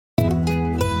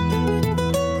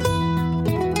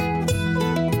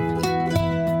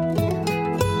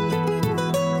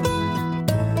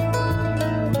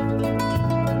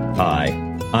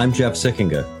I'm Jeff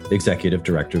Sickinga, Executive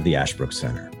Director of the Ashbrook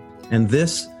Center, and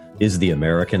this is The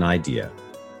American Idea,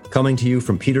 coming to you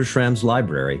from Peter Schramm's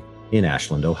Library in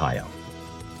Ashland, Ohio.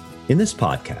 In this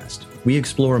podcast, we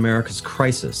explore America's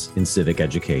crisis in civic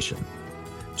education.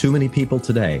 Too many people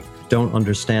today don't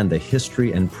understand the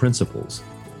history and principles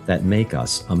that make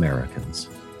us Americans.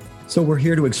 So we're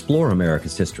here to explore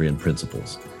America's history and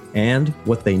principles and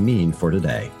what they mean for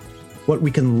today, what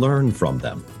we can learn from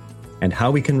them, and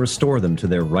how we can restore them to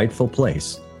their rightful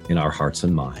place in our hearts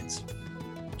and minds.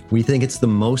 We think it's the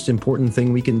most important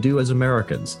thing we can do as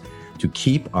Americans to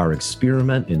keep our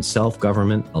experiment in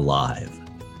self-government alive.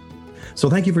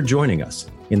 So thank you for joining us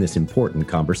in this important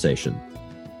conversation.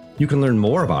 You can learn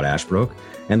more about Ashbrook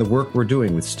and the work we're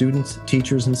doing with students,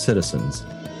 teachers, and citizens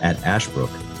at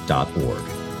ashbrook.org.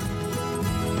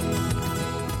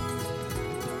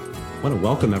 I want to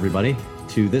welcome everybody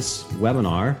to this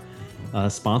webinar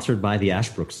sponsored by the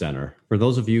Ashbrook Center. For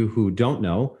those of you who don't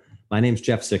know, my name's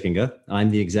Jeff Sickinga.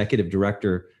 I'm the Executive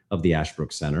Director of the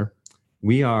Ashbrook Center.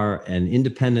 We are an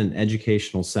independent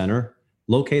educational center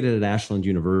located at Ashland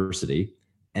University,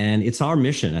 and it's our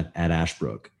mission at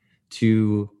Ashbrook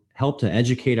to help to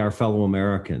educate our fellow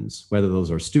Americans, whether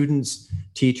those are students,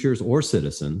 teachers, or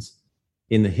citizens,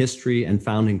 in the history and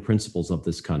founding principles of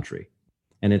this country.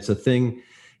 And it's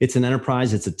an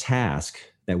enterprise, it's a task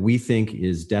that we think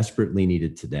is desperately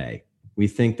needed today. We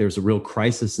think there's a real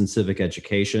crisis in civic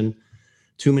education.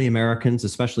 Too many Americans,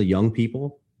 especially young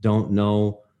people, don't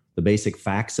know the basic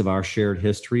facts of our shared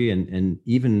history, and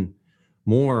even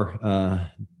more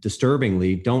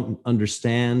disturbingly, don't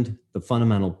understand the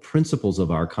fundamental principles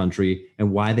of our country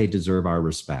and why they deserve our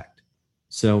respect.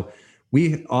 So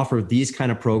we offer these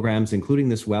kind of programs, including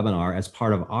this webinar, as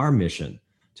part of our mission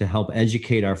to help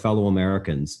educate our fellow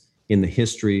Americans in the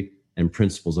history and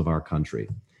principles of our country.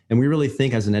 And we really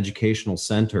think as an educational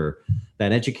center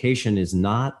that education is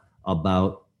not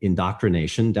about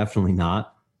indoctrination, definitely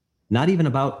not even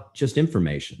about just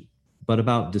information, but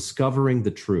about discovering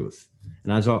the truth.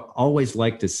 And as I always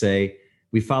like to say,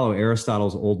 we follow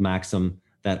Aristotle's old maxim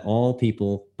that all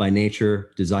people by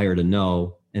nature desire to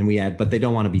know, and we add, but they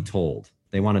don't want to be told.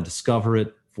 They want to discover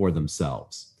it for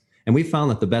themselves. And we found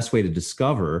that the best way to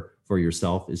discover for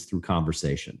yourself is through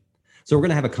conversation. So we're going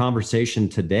to have a conversation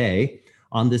today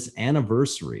on this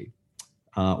anniversary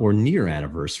or near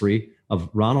anniversary of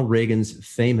Ronald Reagan's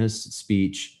famous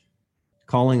speech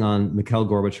calling on Mikhail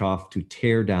Gorbachev to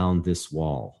tear down this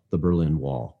wall, the Berlin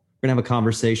Wall. We're going to have a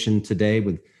conversation today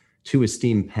with two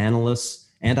esteemed panelists,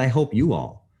 and I hope you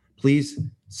all. Please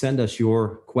send us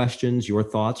your questions, your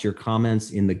thoughts, your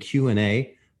comments in the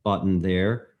Q&A button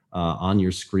there on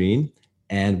your screen.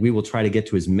 And we will try to get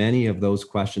to as many of those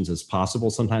questions as possible.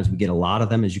 Sometimes we get a lot of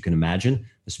them, as you can imagine,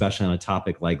 especially on a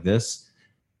topic like this.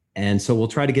 And so we'll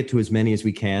try to get to as many as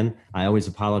we can. I always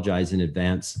apologize in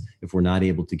advance if we're not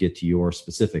able to get to your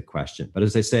specific question. But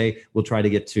as I say, we'll try to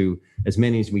get to as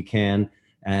many as we can.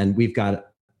 And we've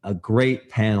got a great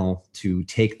panel to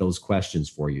take those questions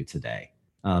for you today.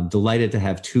 Delighted to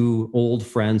have two old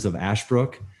friends of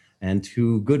Ashbrook and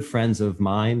two good friends of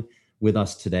mine with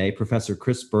us today. Professor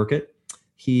Chris Burkett.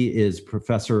 He is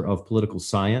professor of political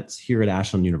science here at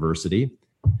Ashland University.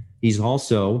 He's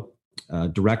also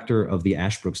director of the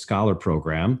Ashbrook Scholar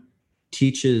Program,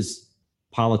 teaches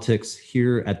politics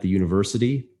here at the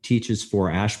university, teaches for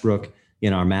Ashbrook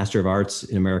in our Master of Arts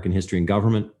in American History and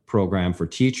Government program for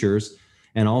teachers,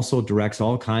 and also directs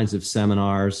all kinds of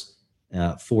seminars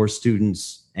for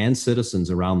students and citizens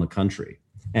around the country.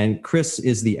 And Chris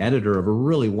is the editor of a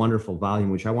really wonderful volume,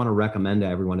 which I want to recommend to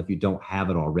everyone if you don't have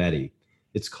it already.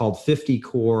 It's called 50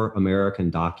 Core American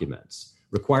Documents,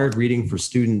 required reading for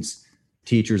students,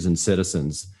 teachers, and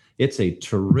citizens. It's a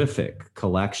terrific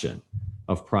collection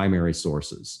of primary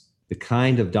sources, the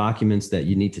kind of documents that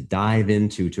you need to dive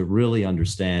into to really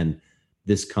understand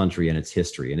this country and its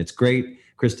history. And it's great.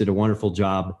 Chris did a wonderful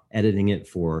job editing it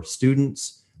for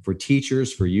students, for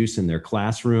teachers, for use in their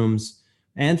classrooms,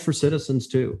 and for citizens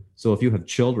too. So if you have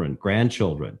children,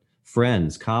 grandchildren,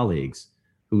 friends, colleagues,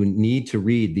 who need to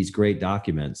read these great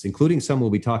documents, including some we'll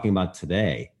be talking about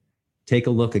today, take a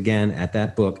look again at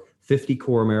that book, 50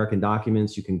 Core American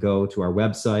Documents. You can go to our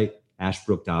website,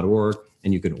 ashbrook.org,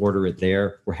 and you can order it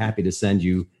there. We're happy to send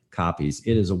you copies.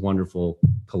 It is a wonderful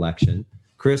collection.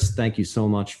 Chris, thank you so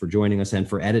much for joining us and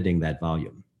for editing that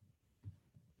volume.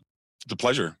 It's a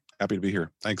pleasure. Happy to be here.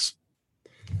 Thanks.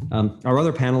 Our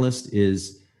other panelist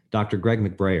is Dr. Greg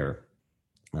McBrayer.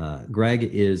 Greg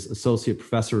is Associate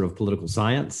Professor of Political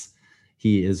Science.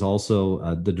 He is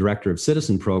also the Director of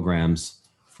Citizen Programs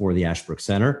for the Ashbrook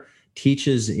Center,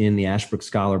 teaches in the Ashbrook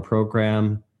Scholar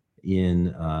Program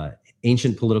in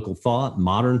ancient political thought,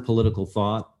 modern political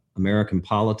thought, American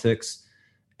politics,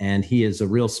 and he is a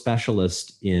real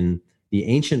specialist in the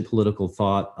ancient political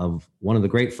thought of one of the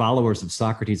great followers of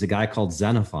Socrates, a guy called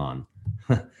Xenophon,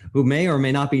 who may or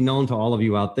may not be known to all of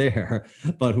you out there,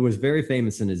 but who was very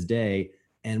famous in his day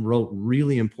and wrote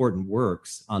really important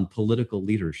works on political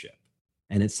leadership.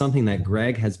 And it's something that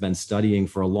Greg has been studying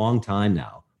for a long time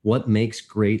now. What makes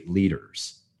great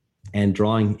leaders? And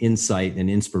drawing insight and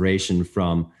inspiration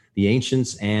from the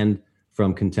ancients and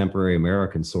from contemporary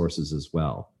American sources as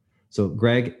well. So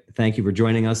Greg, thank you for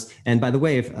joining us. And by the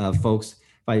way, folks,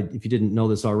 if you didn't know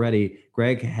this already,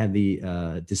 Greg had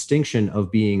the distinction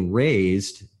of being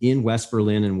raised in West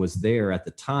Berlin and was there at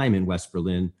the time in West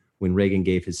Berlin when Reagan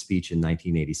gave his speech in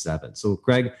 1987. So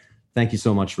Greg, thank you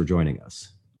so much for joining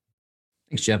us.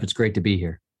 Thanks, Jeff. It's great to be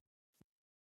here.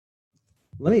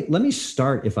 Let me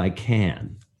start, if I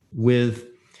can, with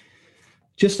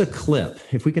just a clip.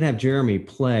 If we could have Jeremy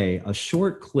play a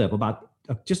short clip, about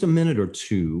just a minute or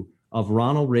two, of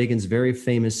Ronald Reagan's very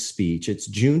famous speech. It's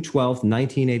June 12th,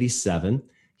 1987.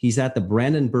 He's at the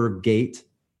Brandenburg Gate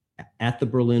at the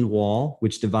Berlin Wall,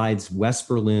 which divides West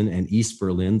Berlin and East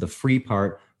Berlin, the free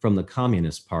part from the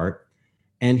communist part.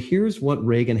 And here's what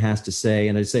Reagan has to say.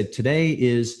 And I said, today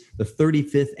is the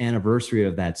 35th anniversary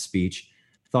of that speech.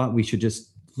 Thought we should just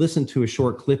listen to a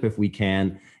short clip if we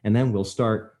can, and then we'll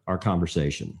start our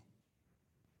conversation.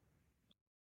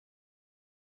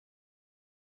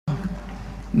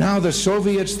 Now the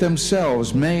Soviets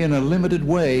themselves may, in a limited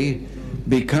way,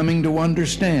 be coming to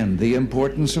understand the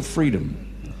importance of freedom.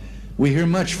 We hear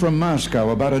much from Moscow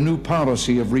about a new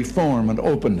policy of reform and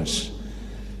openness.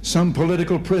 Some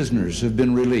political prisoners have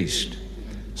been released.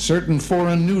 Certain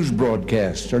foreign news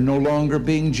broadcasts are no longer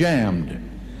being jammed.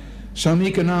 Some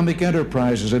economic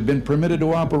enterprises have been permitted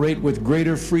to operate with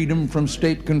greater freedom from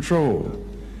state control.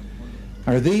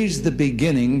 Are these the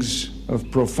beginnings of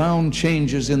profound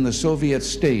changes in the Soviet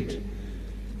state,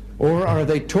 or are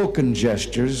they token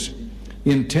gestures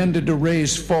intended to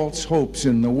raise false hopes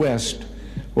in the West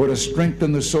or to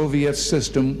strengthen the Soviet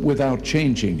system without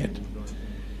changing it?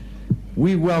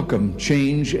 We welcome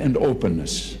change and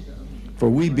openness, for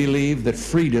we believe that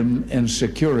freedom and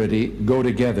security go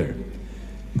together,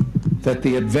 that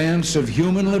the advance of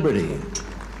human liberty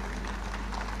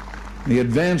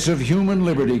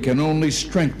can only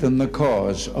strengthen the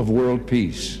cause of world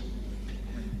peace.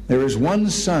 There is one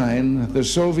sign the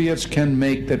Soviets can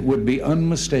make that would be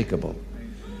unmistakable,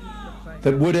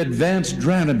 that would advance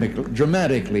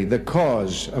dramatically the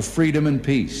cause of freedom and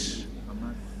peace.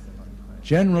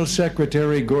 General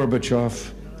Secretary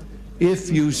Gorbachev,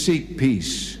 if you seek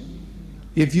peace,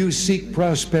 if you seek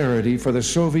prosperity for the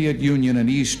Soviet Union and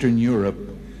Eastern Europe,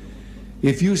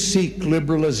 if you seek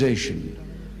liberalization,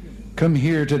 come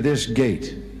here to this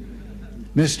gate.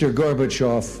 Mr.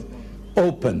 Gorbachev,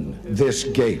 open this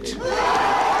gate.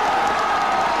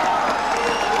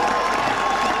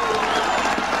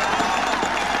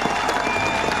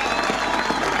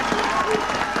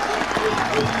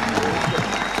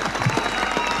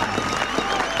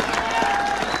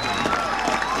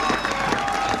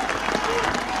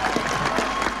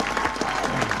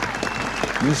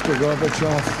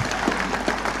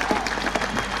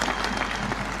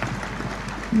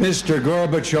 Mr.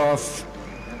 Gorbachev,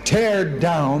 tear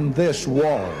down this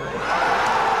wall.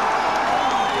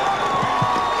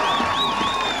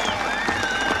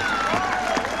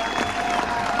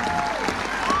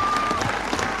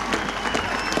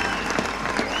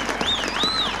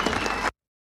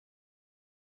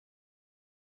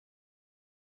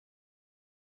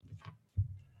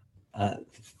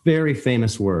 Very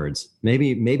famous words,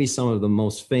 maybe some of the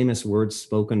most famous words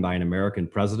spoken by an American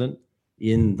president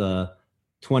in the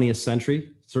 20th century,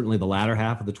 certainly the latter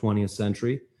half of the 20th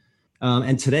century.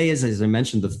 And today is, as I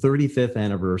mentioned, the 35th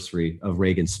anniversary of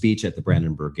Reagan's speech at the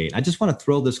Brandenburg Gate. I just want to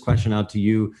throw this question out to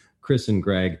you, Chris and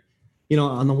Greg. You know,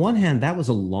 on the one hand, that was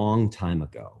a long time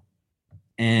ago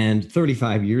and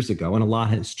 35 years ago, and a lot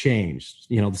has changed.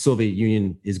 You know, the Soviet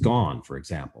Union is gone, for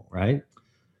example, right?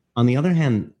 On the other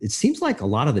hand, it seems like a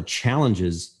lot of the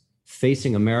challenges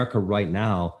facing America right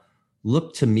now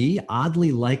look to me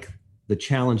oddly like the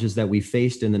challenges that we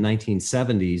faced in the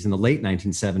 1970s, in the late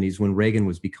 1970s, when Reagan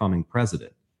was becoming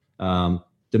president.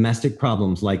 Domestic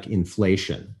problems like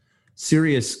inflation,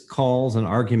 serious calls and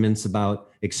arguments about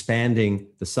expanding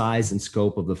the size and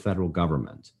scope of the federal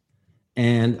government,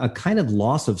 and a kind of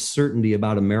loss of certainty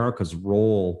about America's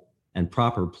role and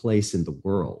proper place in the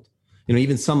world. You know,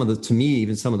 even some of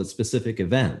the specific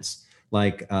events,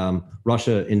 like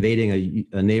Russia invading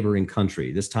a neighboring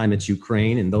country. This time it's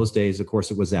Ukraine. In those days, of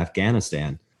course, it was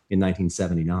Afghanistan in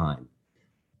 1979.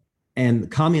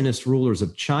 and communist rulers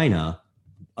of China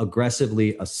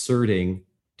aggressively asserting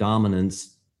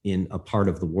dominance in a part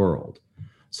of the world.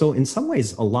 So in some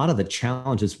ways, a lot of the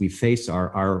challenges we face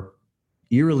are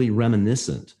eerily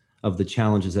reminiscent of the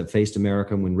challenges that faced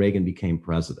America when Reagan became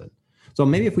president. So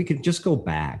maybe if we could just go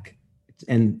back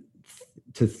and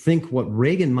to think what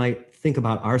Reagan might think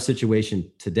about our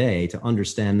situation today, to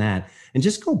understand that, and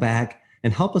just go back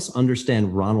and help us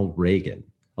understand Ronald Reagan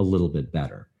a little bit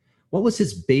better. What was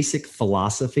his basic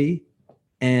philosophy,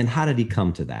 and how did he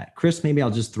come to that? Chris, maybe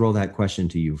I'll just throw that question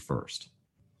to you first.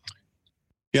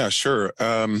 Yeah, sure.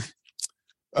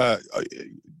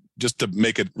 Just to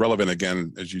make it relevant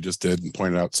again, as you just did and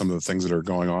pointed out some of the things that are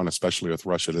going on, especially with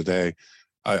Russia today,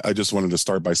 I just wanted to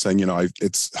start by saying, I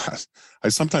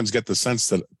sometimes get the sense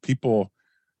that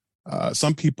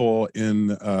some people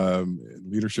in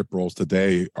leadership roles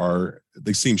today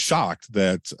they seem shocked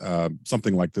that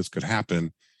something like this could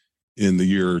happen in the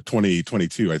year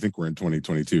 2022. I think we're in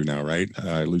 2022 now, right?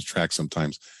 I lose track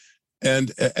sometimes.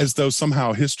 And as though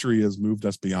somehow history has moved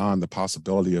us beyond the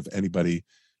possibility of anybody,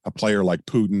 a player like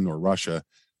Putin or Russia,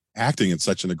 acting in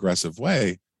such an aggressive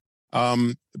way.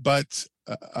 But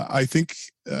I think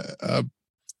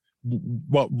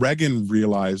what Reagan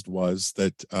realized was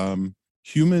that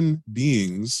human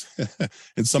beings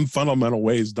in some fundamental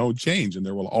ways don't change, and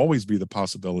there will always be the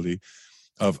possibility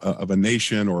of a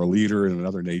nation or a leader in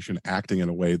another nation acting in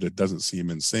a way that doesn't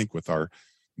seem in sync with our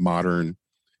modern,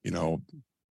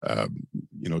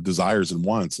 desires and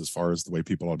wants as far as the way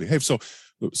people all behave.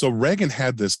 So Reagan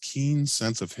had this keen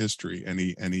sense of history, and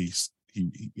he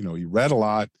read a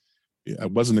lot. I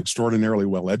wasn't extraordinarily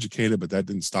well educated, but that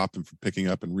didn't stop him from picking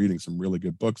up and reading some really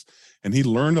good books. And he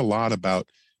learned a lot about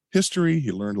history.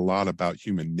 He learned a lot about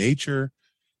human nature,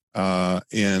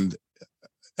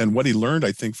 and what he learned,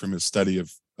 I think, from his study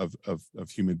of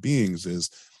human beings is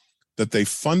that they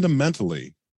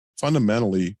fundamentally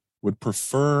would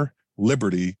prefer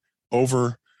liberty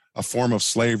over a form of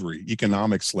slavery,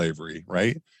 economic slavery,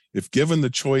 right? If given the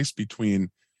choice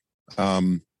between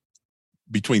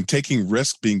taking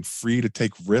risks, being free to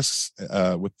take risks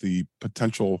with the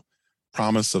potential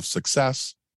promise of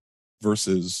success,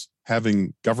 versus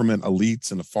having government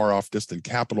elites in a far off distant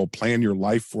capital plan your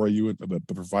life for you, but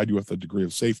provide you with a degree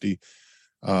of safety.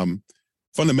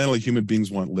 Fundamentally, human beings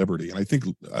want liberty. And I think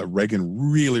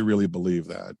Reagan really, really believed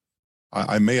that.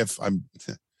 If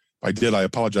I did, I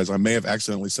apologize. I may have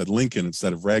accidentally said Lincoln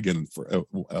instead of Reagan,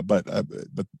 but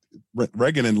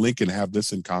Reagan and Lincoln have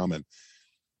this in common.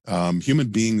 Human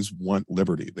beings want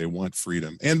liberty. They want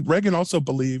freedom. And Reagan also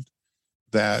believed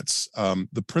that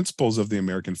the principles of the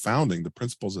American founding, the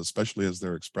principles especially as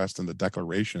they're expressed in the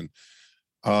Declaration,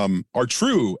 are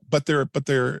true, but they're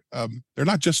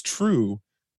not just true,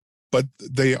 but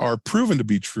they are proven to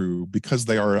be true because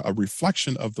they are a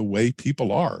reflection of the way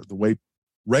people are, the way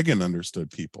Reagan understood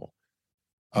people.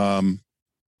 But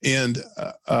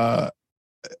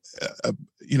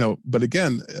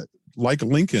again, like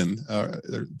Lincoln,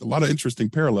 there are a lot of interesting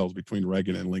parallels between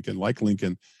Reagan and Lincoln. Like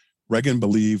Lincoln, Reagan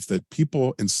believed that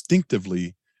people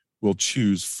instinctively will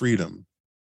choose freedom,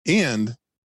 and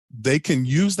they can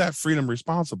use that freedom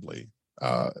responsibly.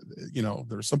 There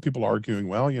are some people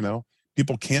arguing,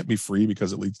 people can't be free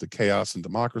because it leads to chaos and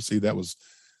democracy. That's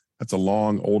a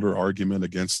long, older argument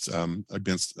against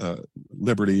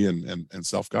liberty and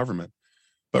self-government.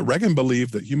 But Reagan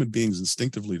believed that human beings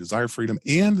instinctively desire freedom,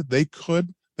 and they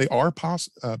are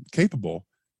capable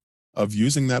of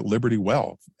using that liberty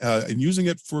well, and using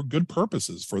it for good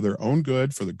purposes, for their own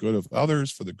good, for the good of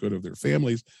others, for the good of their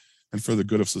families, and for the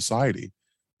good of society,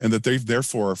 and that they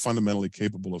therefore are fundamentally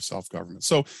capable of self-government.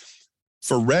 So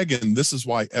for Reagan, this is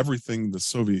why everything the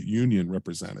Soviet Union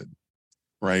represented,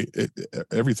 right?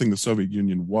 Everything the Soviet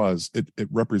Union was, it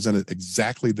represented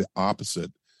exactly the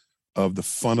opposite of the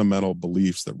fundamental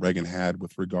beliefs that Reagan had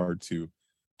with regard to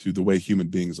the way human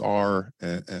beings are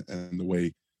and the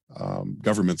way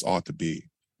governments ought to be.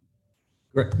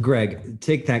 Greg,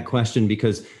 take that question,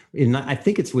 because I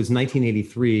think it was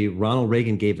 1983, Ronald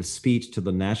Reagan gave a speech to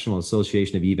the National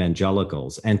Association of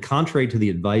Evangelicals, and contrary to the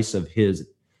advice of his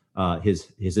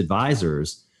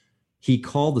advisors, he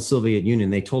called the Soviet Union.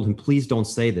 They told him, please don't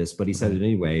say this, but he said it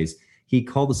anyways. He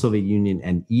called the Soviet Union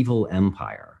an evil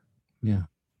empire. Yeah.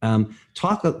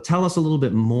 Tell us a little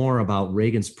bit more about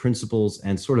Reagan's principles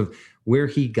and sort of where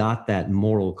he got that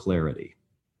moral clarity.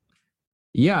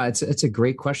 Yeah, it's a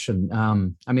great question.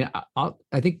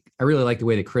 I think I really like the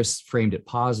way that Chris framed it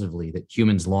positively, that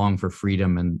humans long for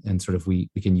freedom and sort of we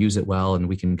can use it well and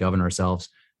we can govern ourselves.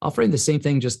 I'll frame the same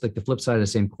thing, just like the flip side of the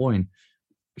same coin.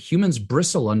 Humans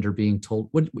bristle under being told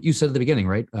what you said at the beginning,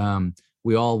 right?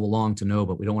 We all long to know,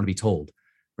 but we don't want to be told,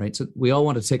 right? So we all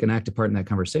want to take an active part in that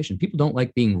conversation. People don't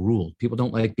like being ruled. People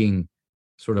don't like being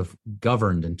sort of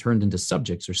governed and turned into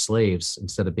subjects or slaves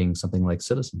instead of being something like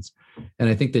citizens. And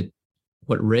I think that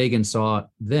what Reagan saw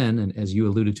then, and as you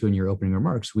alluded to in your opening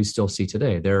remarks, we still see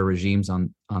today. There are regimes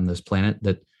on this planet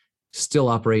that still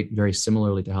operate very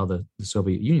similarly to how the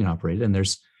Soviet Union operated.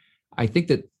 And I think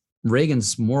that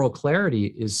Reagan's moral clarity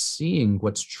is seeing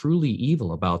what's truly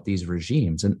evil about these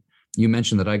regimes. And you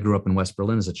mentioned that I grew up in West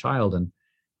Berlin as a child, and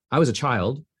I was a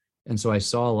child. And so I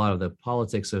saw a lot of the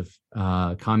politics of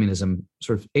communism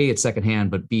sort of A, at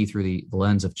secondhand, but B, through the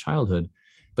lens of childhood.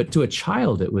 But to a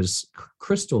child, it was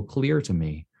crystal clear to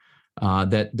me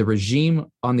that the regime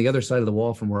on the other side of the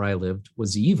wall from where I lived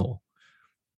was evil.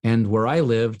 And where I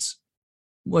lived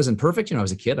wasn't perfect. I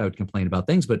was a kid, I would complain about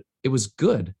things, but it was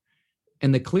good.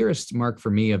 And the clearest mark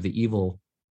for me of the evil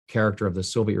character of the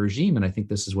Soviet regime, and I think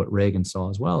this is what Reagan saw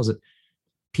as well, is that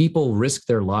people risk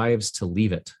their lives to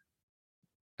leave it.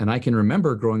 And I can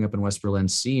remember growing up in West Berlin,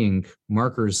 seeing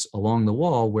markers along the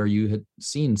wall where you had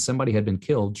seen somebody had been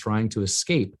killed trying to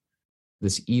escape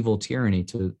this evil tyranny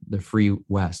to the free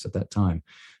West at that time.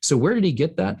 So where did he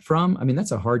get that from? I mean,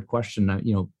 that's a hard question.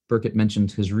 Burkett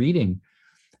mentioned his reading,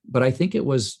 but I think it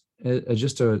was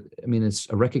it's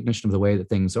a recognition of the way that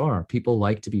things are. People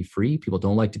like to be free. People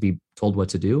don't like to be told what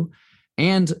to do.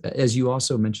 And as you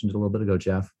also mentioned a little bit ago,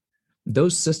 Jeff,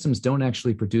 those systems don't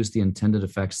actually produce the intended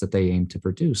effects that they aim to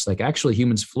produce. Like, actually,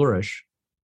 humans flourish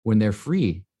when they're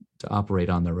free to operate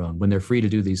on their own, when they're free to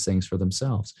do these things for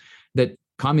themselves. That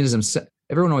communism,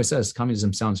 everyone always says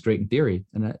communism sounds great in theory,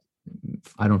 and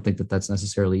I don't think that that's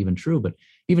necessarily even true. But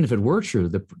even if it were true,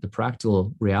 the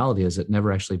practical reality is it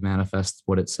never actually manifests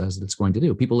what it says that it's going to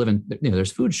do. People live in,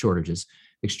 there's food shortages,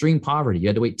 extreme poverty. You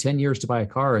had to wait 10 years to buy a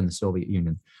car in the Soviet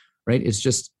Union, right? It's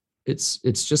just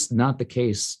not the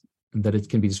case that it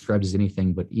can be described as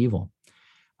anything but evil.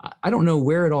 I don't know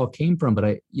where it all came from, but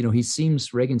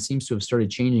Reagan seems to have started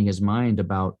changing his mind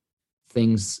about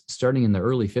things starting in the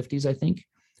early 50s, I think,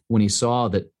 when he saw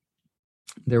that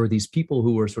there were these people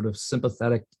who were sort of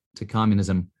sympathetic to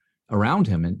communism around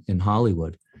him in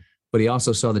Hollywood. But he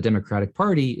also saw the Democratic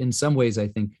Party in some ways, I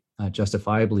think,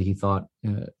 justifiably, he thought,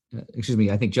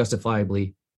 I think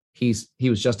justifiably, he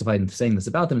was justified in saying this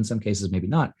about them, in some cases, maybe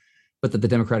not, but that the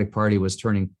Democratic Party was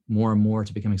turning more and more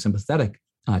to becoming sympathetic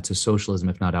to socialism,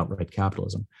 if not outright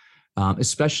capitalism,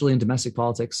 especially in domestic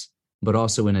politics, but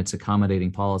also in its accommodating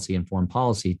policy and foreign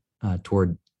policy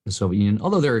toward the Soviet Union.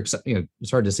 Although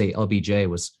it's hard to say LBJ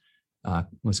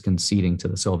was conceding to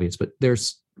the Soviets, but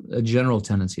there's a general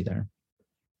tendency there.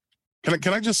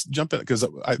 Can I just jump in? Because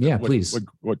please.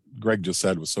 What Greg just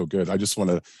said was so good. I just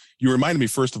want to, you reminded me,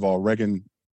 first of all, Reagan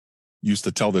used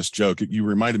to tell this joke. You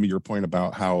reminded me your point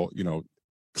about how,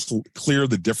 clear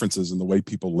the differences in the way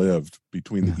people lived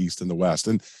between the East and the West,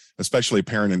 and especially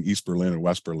apparent in East Berlin and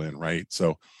West Berlin, right?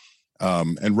 So,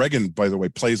 and Reagan, by the way,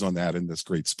 plays on that in this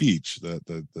great speech,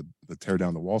 the tear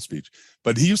down the wall speech.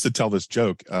 But he used to tell this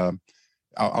joke.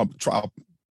 I'll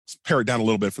pare it down a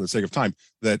little bit for the sake of time.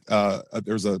 That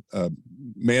there's a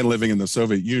man living in the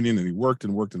Soviet Union, and he worked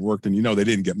and worked and worked, and they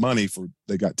didn't get money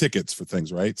they got tickets for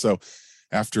things, right? So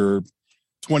after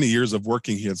 20 years of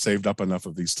working, he had saved up enough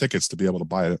of these tickets to be able to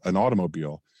buy an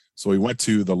automobile. So he went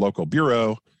to the local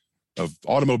bureau of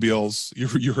automobiles.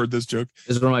 You heard this joke?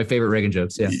 This is one of my favorite Reagan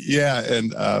jokes. Yeah. Yeah.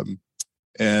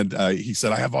 And he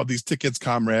said, "I have all these tickets,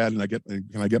 comrade, and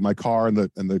can I get my car?" And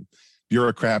the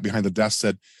bureaucrat behind the desk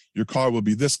said, "Your car will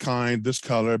be this kind, this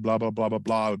color, blah, blah, blah, blah,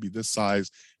 blah. It would be this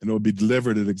size, and it will be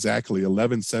delivered at exactly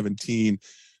 11:17,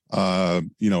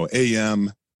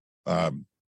 a.m.,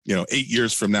 8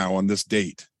 years from now on this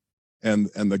date." And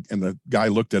the guy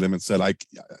looked at him and said,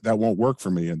 "That won't work for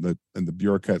me." And the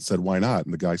bureaucrat said, "Why not?"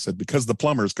 And the guy said, "Because the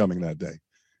plumber's coming that day."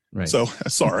 Right. So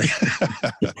sorry.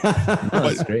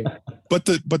 That's great.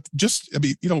 But just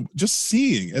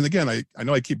seeing, and again, I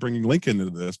know I keep bringing Lincoln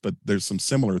into this, but there's some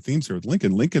similar themes here with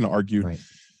Lincoln. Lincoln argued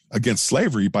against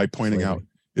slavery by pointing out,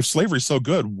 if slavery is so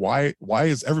good, why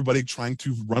is everybody trying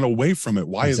to run away from it?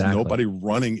 Why is nobody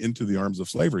running into the arms of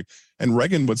slavery? And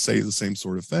Reagan would say the same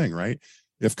sort of thing, right?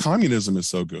 If communism is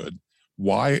so good,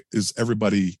 why is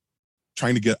everybody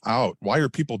trying to get out? Why are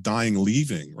people dying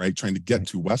leaving, right? Trying to get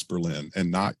to West Berlin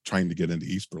and not trying to get into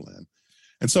East Berlin.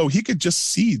 And so he could just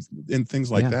see in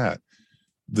things like that,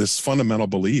 this fundamental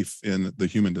belief in the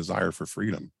human desire for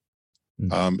freedom.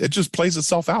 It just plays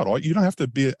itself out. You don't have to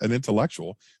be an intellectual.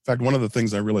 In fact, one of the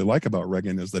things I really like about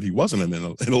Reagan is that he wasn't an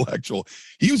intellectual.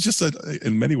 He was just,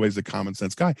 in many ways, a common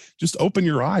sense guy. Just open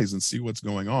your eyes and see what's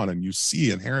going on, and you see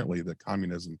inherently that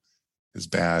communism is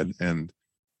bad and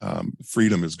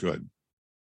freedom is good.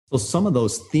 So some of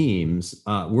those themes,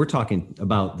 we're talking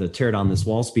about the Tear Down This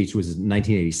Wall speech, was in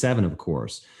 1987, of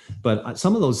course. But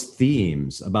some of those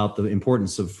themes about the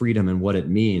importance of freedom and what it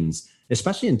means,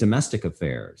 especially in domestic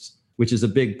affairs, which is a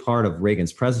big part of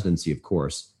Reagan's presidency, of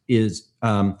course,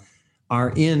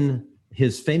 are in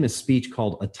his famous speech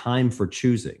called A Time for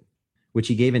Choosing, which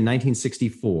he gave in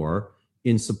 1964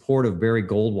 in support of Barry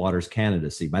Goldwater's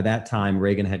candidacy. By that time,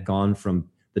 Reagan had gone from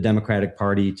the Democratic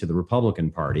Party to the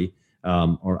Republican Party.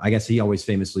 Or I guess he always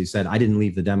famously said, I didn't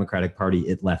leave the Democratic Party,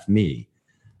 it left me.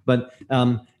 But,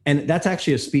 and that's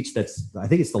actually a speech I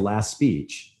think it's the last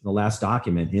speech, the last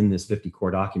document in this 50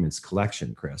 core documents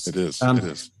collection, Chris. It is. It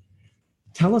is.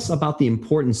 Tell us about the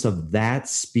importance of that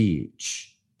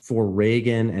speech for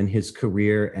Reagan and his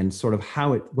career, and sort of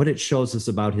what it shows us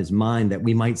about his mind that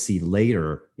we might see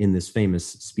later in this famous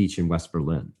speech in West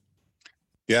Berlin.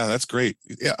 Yeah, that's great.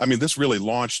 Yeah, I mean, this really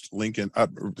launched Reagan. But,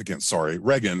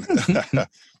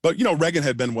 Reagan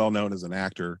had been well known as an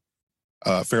actor,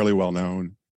 fairly well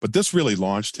known. But this really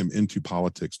launched him into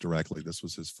politics directly. This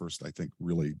was his first, I think,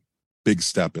 really big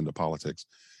step into politics.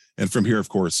 And from here, of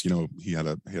course, he had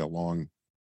a long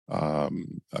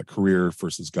career,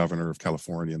 first as governor of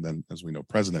California, and then, as we know,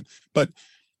 president. But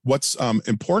what's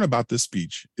important about this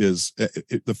speech is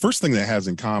the first thing that has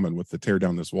in common with the Tear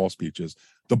Down This Wall speech is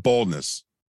the boldness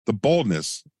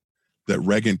that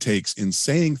Reagan takes in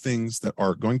saying things that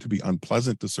are going to be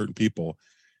unpleasant to certain people,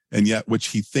 and yet which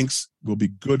he thinks will be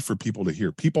good for people to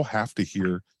hear. People have to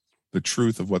hear the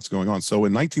truth of what's going on. So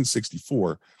in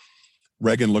 1964,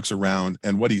 Reagan looks around,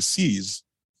 and what he sees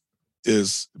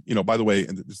is, by the way,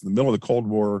 it's in the middle of the Cold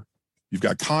War, you've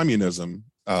got communism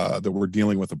that we're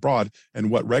dealing with abroad, and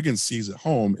what Reagan sees at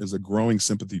home is a growing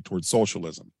sympathy towards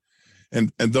socialism.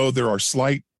 And though there are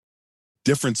slight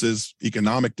differences,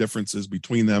 economic differences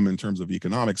between them in terms of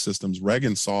economic systems,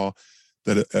 Reagan saw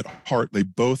that at heart they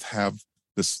both aim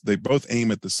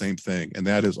at the same thing, and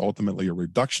that is ultimately a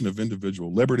reduction of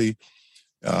individual liberty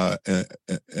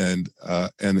and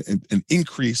an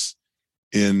increase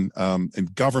in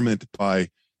government by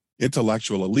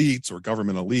intellectual elites or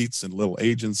government elites and little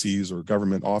agencies or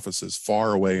government offices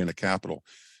far away in a capital.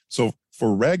 So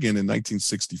for Reagan in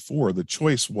 1964, the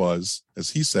choice was, as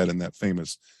he said in that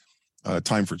famous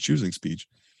Time for Choosing speech,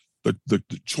 the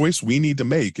choice we need to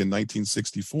make in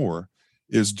 1964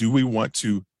 is, do we want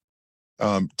to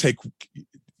take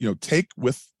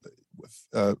with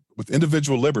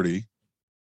individual liberty,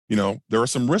 there are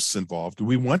some risks involved. Do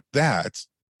we want that?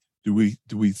 Do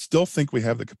we still think we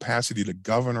have the capacity to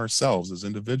govern ourselves as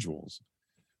individuals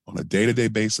on a day-to-day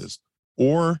basis?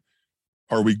 Or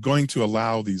are we going to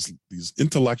allow these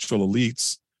intellectual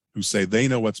elites who say they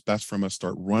know what's best from us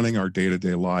start running our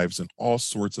day-to-day lives in all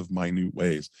sorts of minute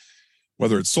ways?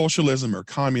 Whether it's socialism or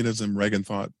communism, Reagan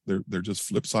thought they're just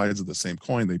flip sides of the same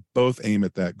coin. They both aim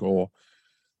at that goal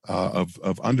of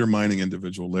undermining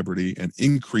individual liberty and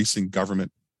increasing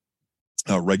government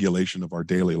regulation of our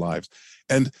daily lives.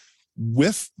 And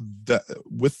with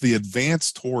the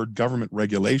advance toward government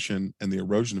regulation and the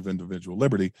erosion of individual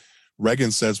liberty,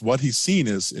 Reagan says what he's seen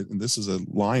is, and this is a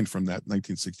line from that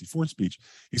 1964 speech,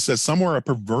 he says, somewhere a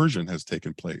perversion has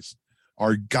taken place.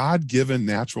 Our God-given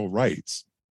natural rights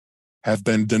have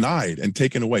been denied and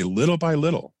taken away little by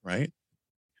little, right?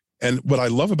 And what I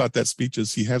love about that speech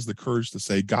is he has the courage to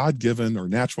say God-given or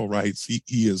natural rights.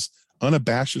 He is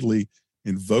unabashedly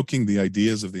invoking the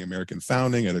ideas of the American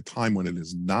founding at a time when it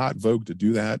is not vogue to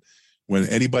do that, when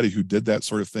anybody who did that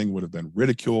sort of thing would have been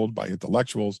ridiculed by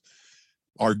intellectuals.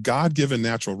 Our God-given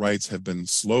natural rights have been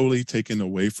slowly taken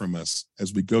away from us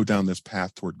as we go down this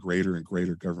path toward greater and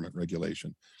greater government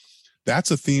regulation.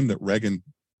 That's a theme that Reagan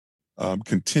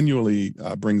continually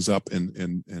brings up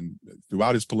in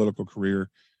throughout his political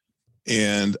career.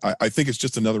 And I think it's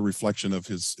just another reflection of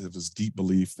his deep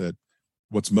belief that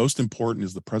what's most important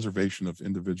is the preservation of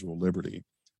individual liberty,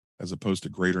 as opposed to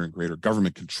greater and greater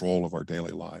government control of our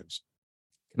daily lives.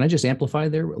 Can I just amplify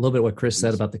there a little bit what Chris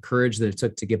said about the courage that it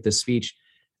took to give this speech?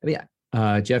 I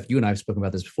mean, Jeff, you and I have spoken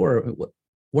about this before.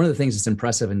 One of the things that's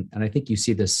impressive, and I think you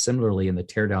see this similarly in the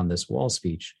Tear Down This Wall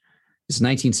speech, is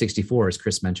 1964, as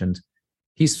Chris mentioned.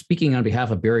 He's speaking on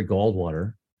behalf of Barry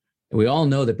Goldwater. And we all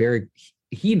know that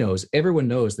everyone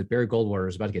knows that Barry Goldwater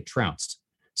is about to get trounced.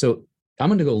 So I'm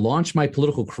going to go launch my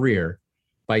political career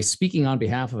by speaking on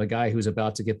behalf of a guy who's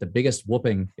about to get the biggest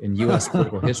whooping in U.S.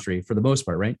 political history for the most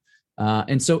part, right?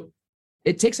 And so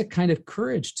it takes a kind of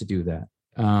courage to do that.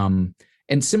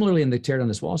 And similarly in the Tear Down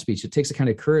This Wall speech, it takes a kind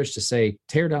of courage to say,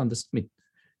 tear down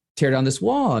this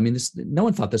wall. I mean, no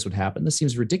one thought this would happen. This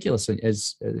seems ridiculous,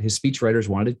 as his speechwriters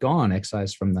wanted it gone,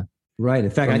 excised from the right.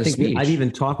 In fact, I think speech. I've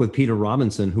even talked with Peter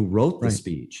Robinson, who wrote the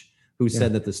speech, who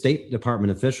said that the State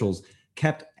Department officials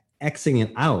kept Xing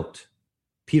it out.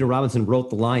 Peter Robinson wrote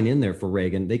the line in there for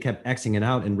Reagan. They kept Xing it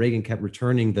out, and Reagan kept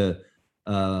returning the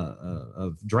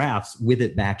drafts with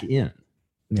it back in.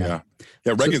 Yeah.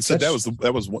 Reagan said that was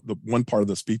the one part of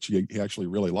the speech he actually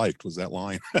really liked was that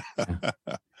line.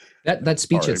 That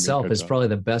speech itself is probably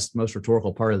the best, most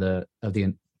rhetorical part of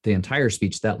the entire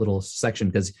speech. That little section,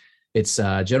 because it's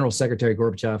General Secretary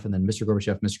Gorbachev and then Mr.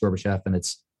 Gorbachev, and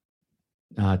it's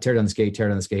tear down this gate, tear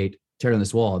down this gate, tear down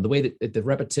this wall. And the way that the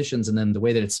repetitions, and then the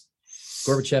way that it's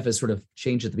Gorbachev is sort of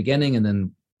changed at the beginning, and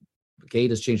then the gate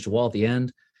has changed to wall at the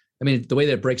end. I mean, the way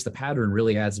that it breaks the pattern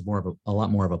really adds a lot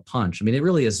more of a punch. I mean, it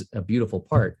really is a beautiful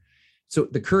part. So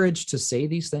the courage to say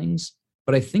these things,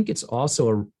 but I think it's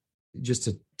also just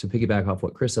to piggyback off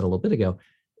what Chris said a little bit ago,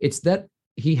 it's that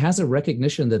he has a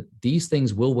recognition that these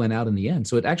things will win out in the end.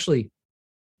 So it actually,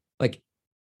 like,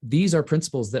 these are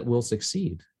principles that will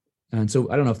succeed. And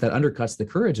so I don't know if that undercuts the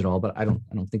courage at all, but I don't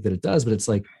think that it does. But it's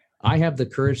like, I have the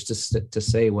courage to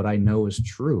say what I know is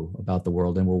true about the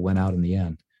world and will win out in the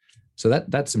end. So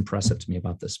that's impressive to me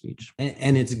about this speech.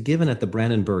 And it's given at the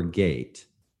Brandenburg Gate.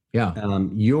 Yeah.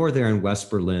 You're there in West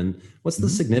Berlin. What's the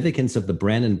significance of the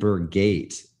Brandenburg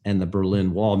Gate and the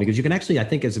Berlin Wall? Because you can actually, I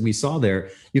think as we saw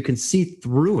there, you can see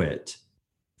through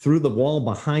the wall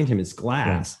behind him. It's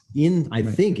glass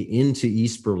think into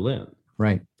East Berlin.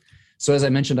 Right. So as I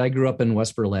mentioned, I grew up in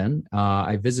West Berlin.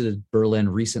 I visited Berlin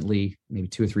recently, maybe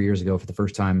 2 or 3 years ago for the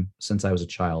first time since I was a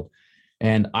child.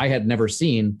 And I had never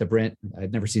seen the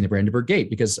Brandenburg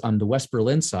Gate, because on the West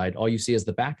Berlin side, all you see is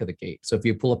the back of the gate. So if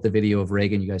you pull up the video of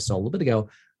Reagan, you guys saw a little bit ago,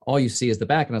 all you see is the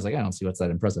back. And I was like, I don't see what's that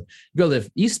impressive. You go to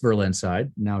the East Berlin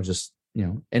side, now just,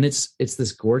 and it's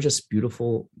this gorgeous,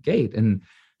 beautiful gate. And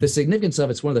the significance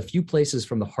of it's one of the few places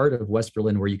from the heart of West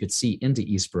Berlin where you could see into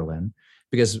East Berlin,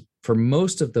 because for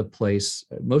most of the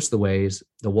ways,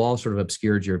 the wall sort of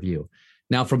obscured your view.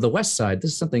 Now, from the west side,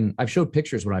 this is something I've showed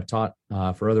pictures when I've taught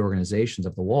for other organizations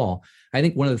of the wall. I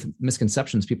think one of the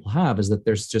misconceptions people have is that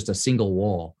there's just a single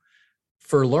wall.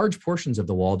 For large portions of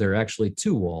the wall, there are actually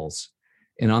two walls.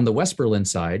 And on the West Berlin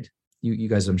side, you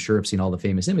guys, I'm sure, have seen all the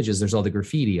famous images. There's all the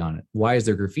graffiti on it. Why is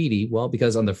there graffiti? Well,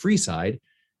 because on the free side,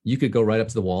 you could go right up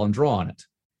to the wall and draw on it.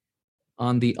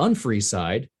 On the unfree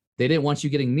side, they didn't want you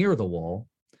getting near the wall,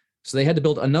 so they had to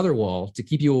build another wall to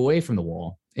keep you away from the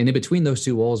wall. And in between those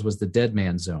two walls was the dead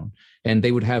man zone. And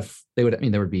there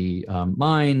would be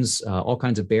mines, all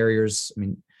kinds of barriers. I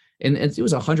mean, and it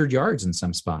was 100 yards in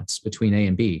some spots between A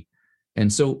and B.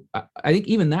 And so I think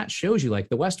even that shows you, like,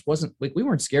 the West wasn't, like, we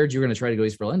weren't scared you were going to try to go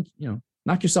East Berlin,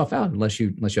 knock yourself out unless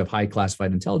you have high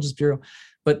classified intelligence bureau.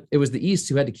 But it was the East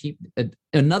who had to keep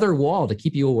another wall to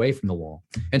keep you away from the wall.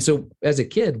 And so as a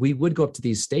kid, we would go up to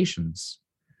these stations.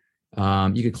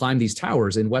 You could climb these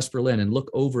towers in West Berlin and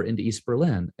look over into East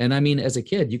Berlin. And I mean, as a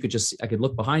kid, I could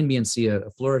look behind me and see a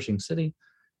flourishing city,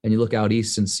 and you look out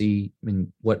east and see,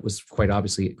 what was quite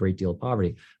obviously a great deal of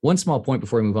poverty. One small point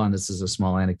before we move on, this is a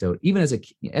small anecdote. Even as a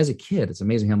kid, it's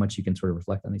amazing how much you can sort of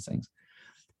reflect on these things.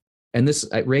 And this,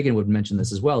 Reagan would mention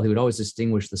this as well. He would always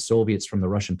distinguish the Soviets from the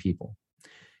Russian people.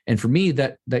 And for me,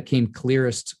 that came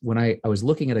clearest when I was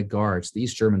looking at a guard. So the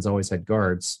East Germans always had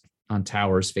guards on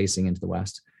towers facing into the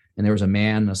West. And there was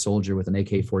a soldier with an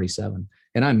AK-47.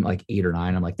 And I'm like 8 or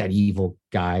 9. I'm like, that evil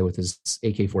guy with his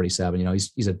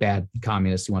AK-47. He's a bad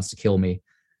communist who wants to kill me.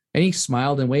 And he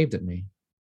smiled and waved at me.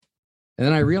 And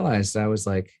then I realized, I was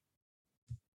like,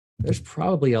 there's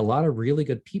probably a lot of really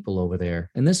good people over there.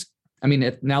 And this,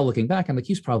 now looking back, I'm like,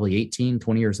 he's probably 18,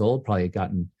 20 years old, probably had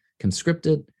gotten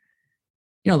conscripted.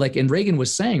 And Reagan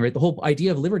was saying, right, the whole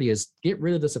idea of liberty is get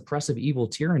rid of this oppressive, evil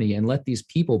tyranny and let these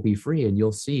people be free, and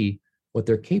you'll see what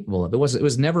they're capable of. It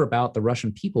was never about the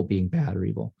Russian people being bad or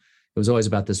evil. It was always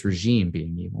about this regime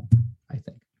being evil, I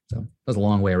think. So that was a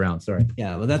long way around. Sorry.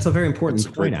 Yeah, well, that's a very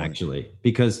important point, actually,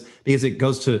 because it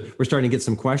goes to, we're starting to get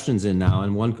some questions in now,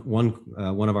 and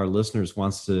one of our listeners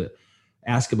wants to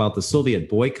ask about the Soviet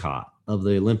boycott of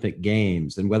the Olympic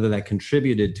Games and whether that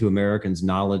contributed to Americans'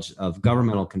 knowledge of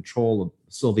governmental control of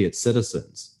Soviet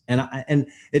citizens. And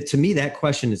to me, that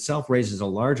question itself raises a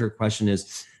larger question: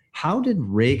 is how did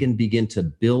Reagan begin to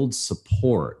build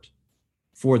support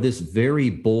for this very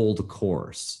bold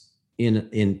course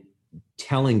in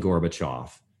telling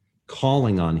Gorbachev,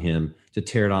 calling on him to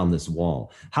tear down this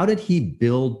wall? How did he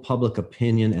build public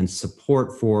opinion and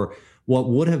support for what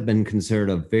would have been considered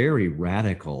a very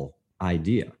radical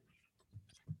idea?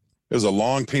 It was a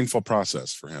long, painful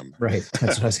process for him. Right.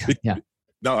 That's what I was going to, yeah.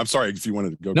 No, I'm sorry if you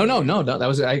wanted to go. No, that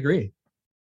was, I agree.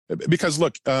 Because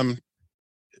look,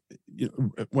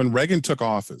 when Reagan took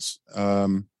office,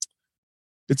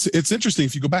 It's interesting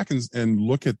if you go back and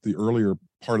look at the earlier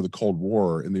part of the Cold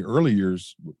War in the early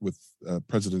years with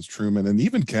Presidents Truman and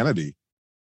even Kennedy.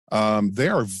 They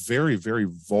are very, very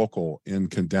vocal in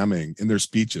condemning in their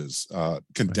speeches,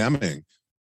 condemning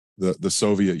the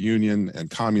Soviet Union and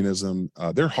communism.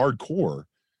 They're hardcore,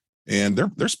 and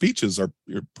their speeches are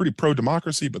pretty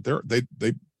pro-democracy, but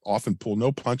they often pull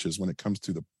no punches when it comes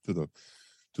to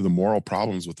the moral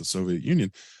problems with the Soviet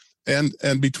Union. And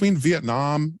between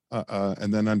Vietnam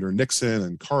and then under Nixon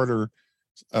and Carter,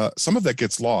 some of that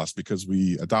gets lost because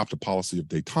we adopt a policy of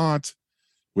détente,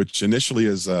 which initially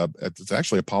is it's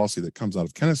actually a policy that comes out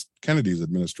of Kennedy's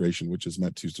administration, which is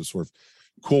meant to sort of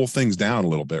cool things down a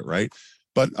little bit, right?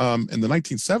 But in the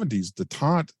 1970s,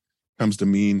 détente comes to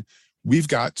mean we've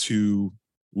got to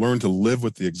learn to live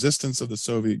with the existence of the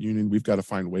Soviet Union. We've got to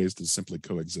find ways to simply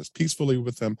coexist peacefully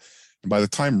with them. And by the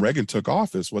time Reagan took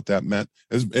office, what that meant,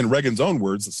 is, in Reagan's own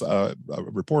words, a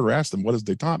reporter asked him, what does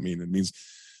détente mean?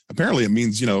 Apparently it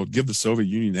means, give the Soviet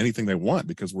Union anything they want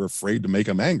because we're afraid to make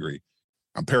them angry.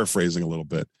 I'm paraphrasing a little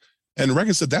bit. And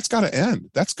Reagan said, that's got to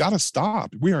end. That's got to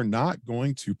stop. We are not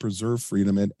going to preserve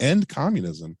freedom and end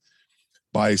communism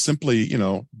by simply,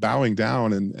 bowing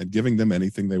down and giving them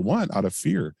anything they want out of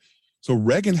fear. So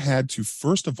Reagan had to,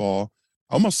 first of all,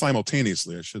 almost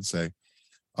simultaneously, I should say,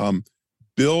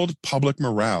 build public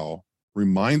morale,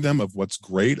 remind them of what's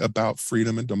great about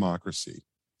freedom and democracy.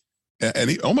 And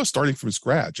he almost starting from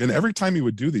scratch. And every time he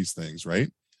would do these things, right?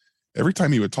 Every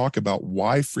time he would talk about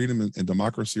why freedom and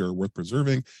democracy are worth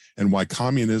preserving and why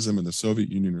communism and the Soviet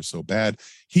Union are so bad,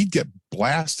 he'd get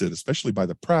blasted, especially by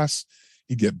the press.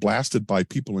 He'd get blasted by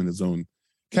people in his own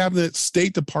cabinet,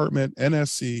 State Department,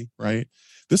 NSC, right?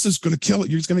 This is going to kill it.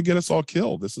 He's going to get us all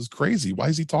killed. This is crazy. Why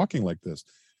is he talking like this?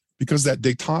 Because that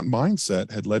détente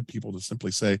mindset had led people to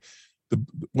simply say,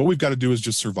 what we've got to do is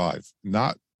just survive,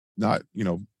 not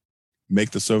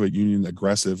make the Soviet Union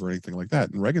aggressive or anything like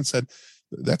that. And Reagan said,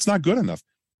 that's not good enough.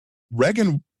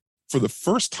 Reagan, for the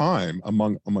first time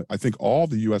among I think all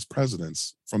the U.S.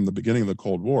 presidents from the beginning of the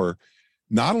Cold War,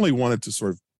 not only wanted to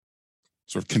sort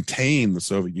of contain the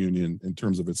Soviet Union in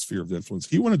terms of its sphere of influence,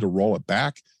 he wanted to roll it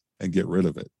back and get rid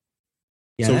of it.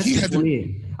 Yeah, so I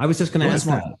was just going to ask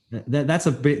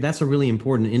that. That's a really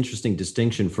important, interesting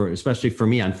distinction especially for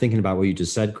me. I'm thinking about what you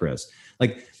just said, Chris.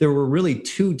 Like there were really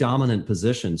two dominant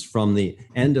positions from the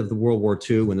end of the World War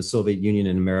II when the Soviet Union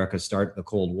and America start the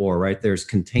Cold War, right? There's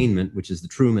containment, which is the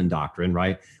Truman Doctrine,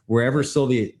 right? Wherever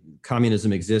Soviet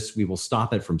communism exists, we will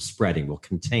stop it from spreading. We'll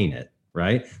contain it,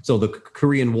 right? So the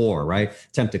Korean War, right?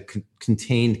 Attempt to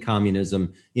contain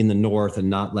communism in the North and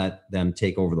not let them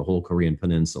take over the whole Korean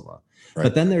peninsula. Right.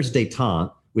 But then there's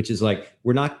détente, which is like,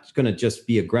 we're not going to just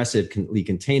be aggressively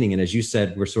containing. And as you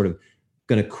said, we're sort of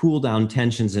going to cool down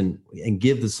tensions and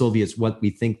give the Soviets what we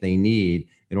think they need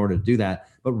in order to do that.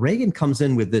 But Reagan comes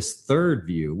in with this third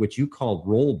view, which you called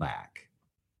rollback.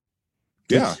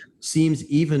 Yeah. Seems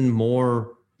even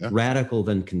more radical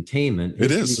than containment.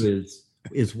 It is.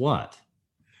 Is what?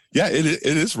 Yeah, it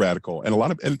is radical. And a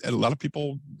lot of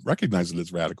people recognize it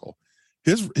as radical.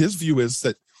 His view is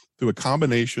that through a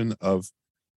combination of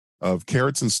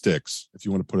carrots and sticks, if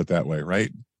you want to put it that way, right?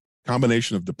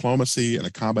 Combination of diplomacy and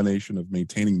a combination of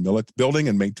building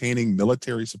and maintaining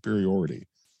military superiority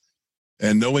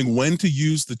and knowing when to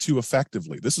use the two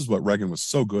effectively. This is what Reagan was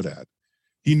so good at.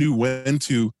 He knew when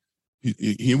to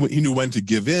he knew when to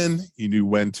give in. He knew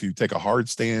when to take a hard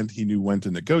stand. He knew when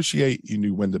to negotiate. He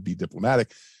knew when to be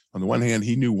diplomatic. On the one hand,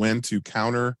 he knew when to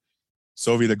counter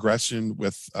Soviet aggression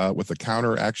with a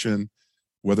counter action,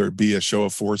 whether it be a show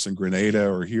of force in Grenada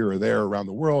or here or there around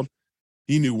the world.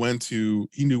 He knew when to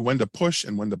push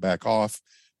and when to back off.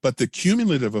 But the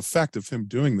cumulative effect of him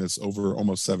doing this over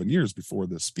almost 7 years before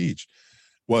this speech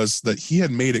was that he had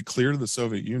made it clear to the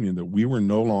Soviet Union that we were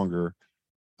no longer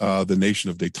the nation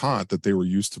of détente that they were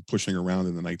used to pushing around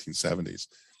in the 1970s.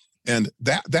 And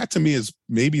that to me is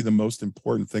maybe the most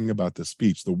important thing about this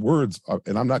speech. The words,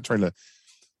 and I'm not trying to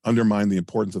undermine the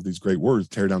importance of these great words,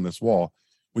 tear down this wall.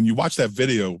 When you watch that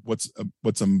video, what's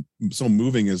so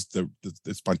moving is the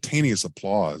spontaneous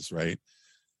applause, right?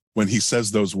 When he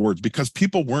says those words, because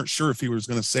people weren't sure if he was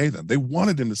going to say them. They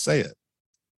wanted him to say it,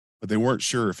 but they weren't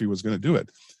sure if he was going to do it.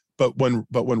 But when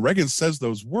Reagan says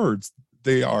those words,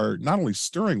 they are not only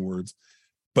stirring words,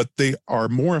 but they are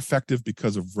more effective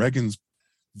because of Reagan's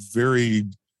very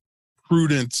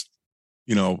prudent,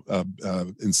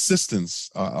 insistence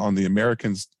on the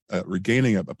Americans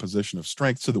regaining a position of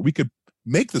strength so that we could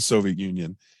make the Soviet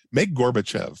Union, make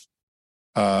Gorbachev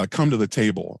come to the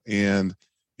table and,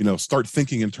 start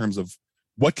thinking in terms of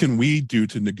what can we do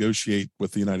to negotiate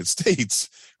with the United States,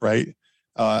 right?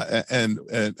 And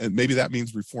maybe that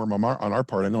means reform on our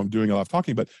part. I know I'm doing a lot of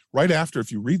talking, but right after,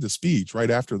 if you read the speech,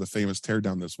 right after the famous tear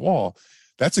down this wall,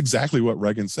 that's exactly what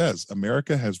Reagan says.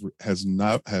 America has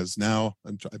now,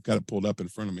 I've got it pulled up in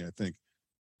front of me, I think.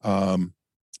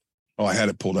 I had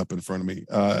it pulled up in front of me.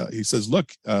 He says,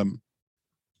 look, 10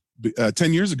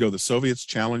 years ago, the Soviets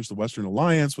challenged the Western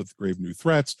Alliance with grave new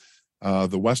threats.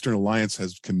 The Western Alliance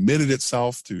has committed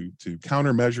itself to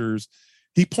countermeasures.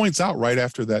 He points out right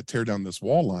after that tear down this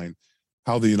wall line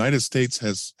how the United States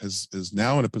is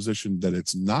now in a position that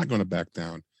it's not going to back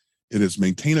down. It has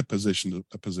maintained a position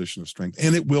of strength,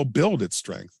 and it will build its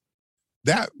strength.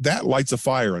 That lights a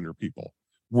fire under people.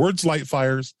 Words light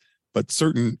fires, but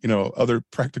certain other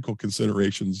practical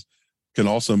considerations can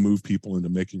also move people into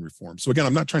making reforms. So again,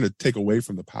 I'm not trying to take away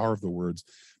from the power of the words,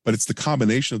 but it's the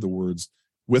combination of the words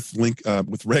with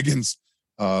Reagan's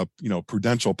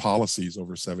prudential policies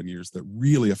over 7 years that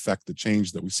really affect the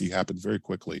change that we see happen very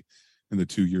quickly in the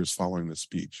 2 years following this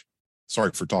speech.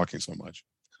 Sorry for talking so much.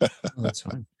 Oh, that's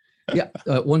fine. Yeah,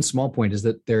 one small point is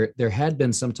that there had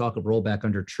been some talk of rollback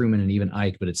under Truman and even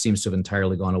Ike, but it seems to have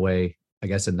entirely gone away, I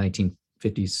guess, in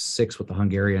 1956 with the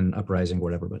Hungarian uprising or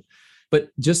whatever. But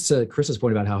just to Chris's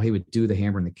point about how he would do the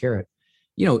hammer and the carrot,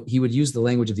 he would use the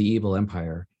language of the evil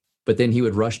empire, but then he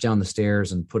would rush down the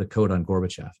stairs and put a coat on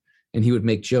Gorbachev, and he would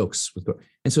make jokes with.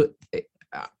 And so,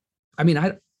 I mean,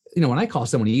 when I call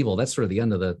someone evil, that's sort of the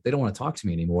end of they don't want to talk to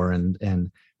me anymore.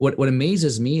 And what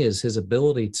amazes me is his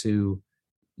ability to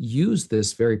use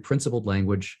this very principled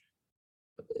language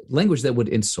that would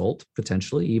insult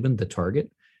potentially even the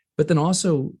target, but then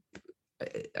also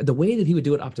the way that he would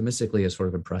do it optimistically is sort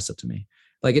of impressive to me.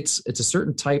 Like it's a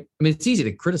certain type. I mean, it's easy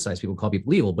to criticize people, call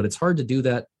people evil, but it's hard to do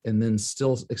that and then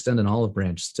still extend an olive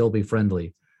branch, still be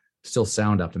friendly, still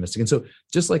sound optimistic. And so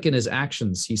just like in his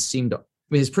actions,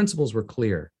 his principles were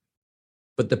clear,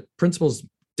 but the principles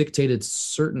dictated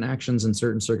certain actions in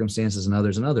certain circumstances and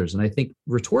others. And I think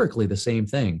rhetorically the same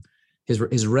thing.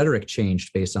 His rhetoric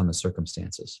changed based on the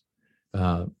circumstances.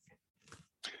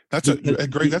 That's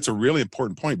a really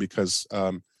important point because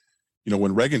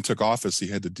when Reagan took office, he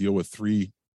had to deal with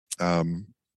 3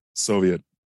 Soviet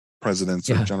presidents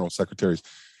or general secretaries,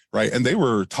 right? And they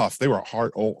were tough. They were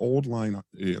hard, old line,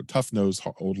 tough-nosed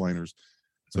old liners.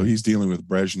 So he's dealing with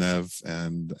Brezhnev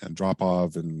and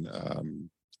Andropov and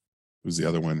who's the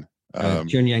other one?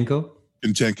 Chernenko,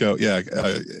 yeah.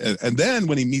 And then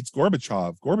when he meets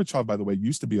Gorbachev, by the way,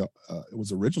 used to be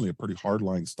was originally a pretty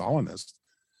hardline Stalinist,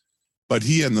 but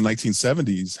he in the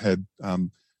 1970s had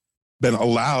been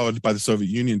allowed by the Soviet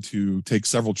Union to take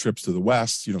several trips to the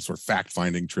West, sort of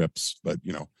fact-finding trips, but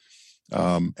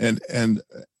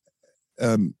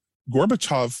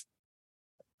Gorbachev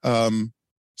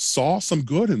saw some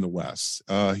good in the West.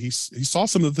 He saw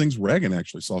some of the things Reagan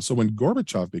actually saw. So when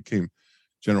Gorbachev became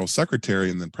general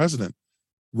secretary and then president,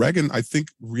 Reagan, I think,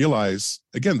 realized,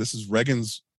 again, this is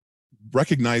Reagan's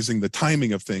recognizing the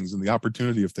timing of things and the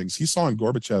opportunity of things. He saw in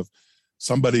Gorbachev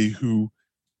somebody who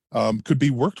could be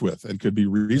worked with and could be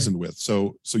reasoned with.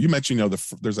 So you mentioned,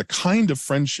 there's a kind of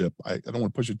friendship. I don't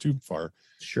want to push it too far,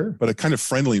 sure, but a kind of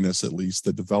friendliness, at least,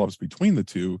 that develops between the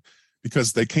two,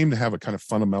 because they came to have a kind of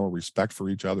fundamental respect for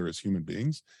each other as human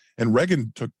beings. And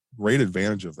Reagan took great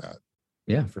advantage of that.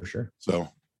 Yeah, for sure. So,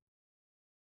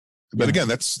 but again,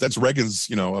 that's Reagan's,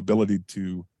 ability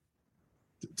to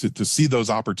see those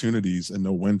opportunities and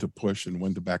know when to push and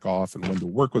when to back off and when to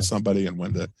work with somebody and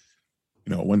when to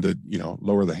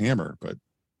lower the hammer. But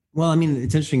well, I mean,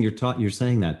 it's interesting you're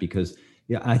saying that, because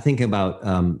I think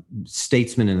about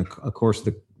statesmen in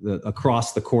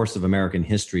across the course of American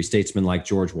history, statesmen like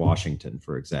George Washington,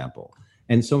 for example,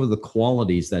 and some of the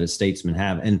qualities that a statesman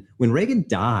have. And when Reagan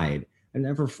died,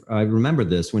 I remember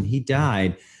this, when he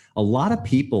died, a lot of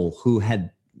people who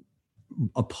had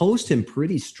opposed him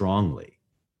pretty strongly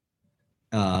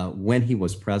when he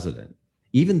was president,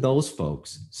 even those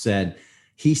folks said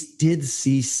he did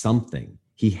see something.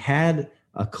 He had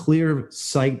a clear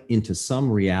sight into some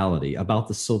reality about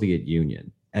the Soviet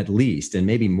Union, at least, and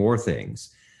maybe more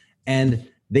things. And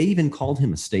they even called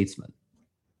him a statesman.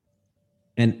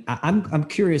 And I'm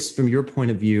curious, from your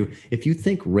point of view, if you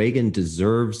think Reagan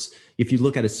deserves, if you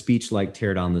look at a speech like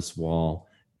 "Tear Down This Wall"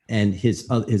 and his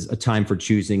A Time for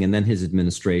Choosing, and then his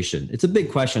administration, it's a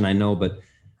big question, I know, but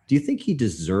do you think he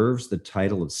deserves the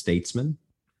title of statesman?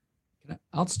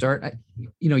 I'll start.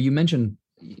 You mentioned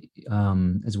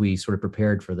as we sort of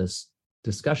prepared for this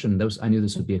discussion, I knew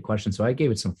this would be a question, so I gave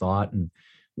it some thought. And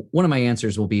one of my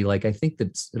answers will be, I think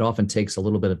that it often takes a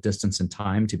little bit of distance and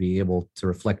time to be able to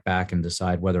reflect back and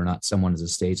decide whether or not someone is a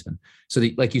statesman. So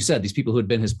like you said, these people who had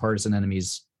been his partisan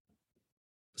enemies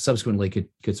subsequently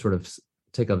could sort of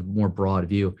take a more broad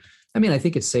view. I mean, I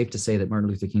think it's safe to say that Martin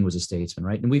Luther King was a statesman,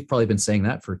 right? And we've probably been saying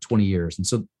that for 20 years. And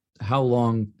so how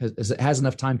long has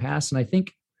enough time passed? And I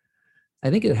think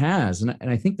it has. And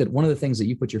I think that one of the things that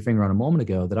you put your finger on a moment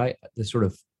ago that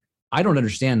I don't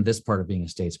understand this part of being a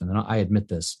statesman. And I admit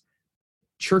this.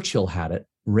 Churchill had it.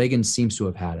 Reagan seems to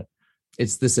have had it.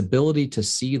 It's this ability to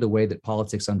see the way that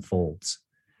politics unfolds.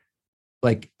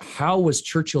 Like, how was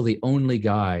Churchill the only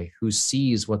guy who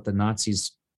sees what the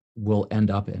Nazis will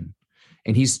end up in?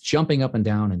 And he's jumping up and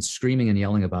down and screaming and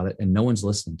yelling about it, and no one's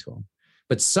listening to him.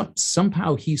 But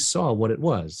somehow he saw what it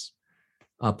was.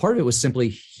 Part of it was simply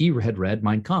he had read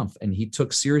Mein Kampf, and he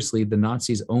took seriously the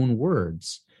Nazis' own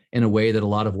words in a way that a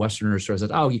lot of Westerners sort of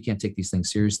said, oh, you can't take these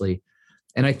things seriously.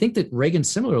 And I think that Reagan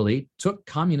similarly took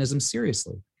communism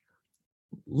seriously.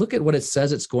 Look at what it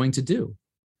says it's going to do.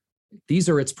 These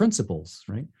are its principles,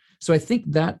 right? So I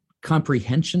think that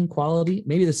comprehension quality,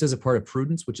 maybe this is a part of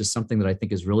prudence, which is something that I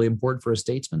think is really important for a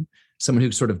statesman, someone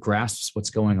who sort of grasps what's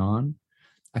going on.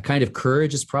 A kind of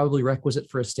courage is probably requisite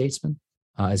for a statesman,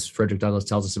 as Frederick Douglass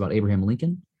tells us about Abraham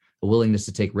Lincoln, a willingness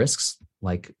to take risks,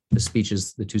 like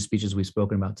the two speeches we've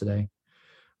spoken about today.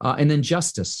 And then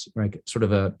justice, right?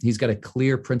 He's got a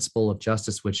clear principle of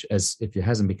justice, which, as if it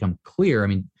hasn't become clear, I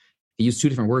mean, he used two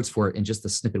different words for it in just the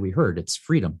snippet we heard. It's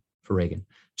freedom for Reagan.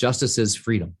 Justice is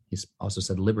freedom. He's also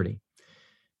said liberty.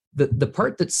 The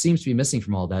part that seems to be missing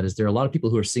from all that is there are a lot of people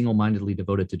who are single-mindedly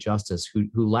devoted to justice who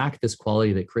lack this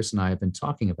quality that Chris and I have been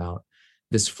talking about,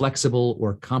 this flexible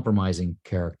or compromising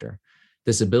character,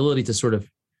 this ability to sort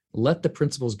of let the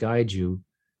principles guide you,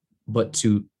 but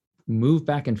to move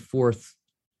back and forth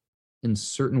in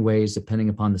certain ways depending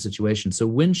upon the situation. So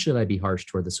when should I be harsh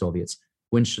toward the Soviets?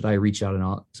 When should I reach out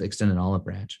and extend an olive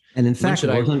branch? And in fact,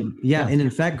 and in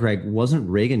fact, Greg, wasn't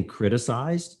Reagan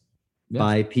criticized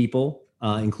by people,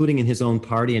 including in his own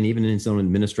party and even in his own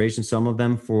administration, some of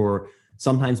them for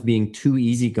sometimes being too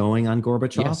easygoing on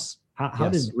Gorbachev? Yes. How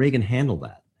did Reagan handle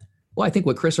that? Well, I think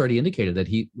what Chris already indicated,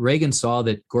 that Reagan saw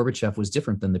that Gorbachev was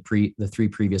different than the three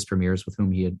previous premiers with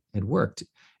whom he had worked.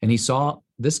 And he saw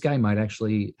this guy might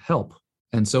actually help.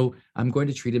 And so I'm going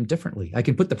to treat him differently. I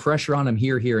can put the pressure on him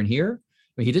here, here, and here.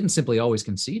 I mean, he didn't simply always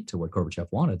concede to what Gorbachev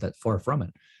wanted, that far from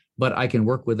it. But I can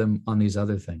work with him on these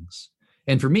other things.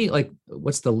 And for me, like,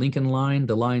 what's the Lincoln line?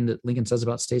 The line that Lincoln says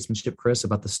about statesmanship, Chris,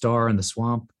 about the star and the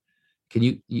swamp.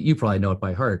 You probably know it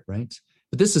by heart, right?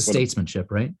 But this is statesmanship,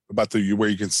 right? About where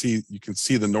you can see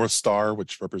the North Star,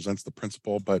 which represents the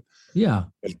principle, but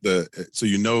so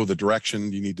you know the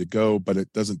direction you need to go, but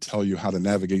it doesn't tell you how to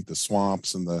navigate the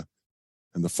swamps and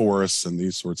the forests and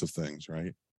these sorts of things,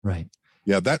 right? Right.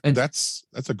 Yeah, that's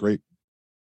a great.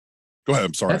 Go ahead.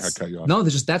 I'm sorry, I cut you off. No,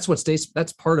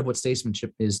 that's part of what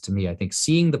statesmanship is to me. I think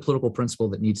seeing the political principle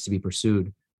that needs to be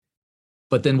pursued,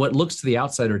 but then what looks to the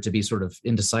outsider to be sort of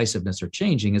indecisiveness or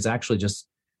changing is actually just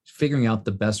figuring out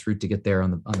the best route to get there on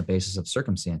the basis of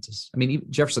circumstances. I mean,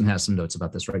 Jefferson has some notes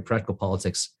about this, right? Practical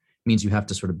politics means you have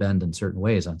to sort of bend in certain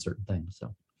ways on certain things.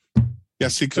 So, yeah.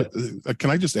 See,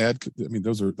 can I just add? I mean,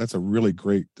 that's a really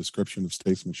great description of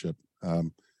statesmanship,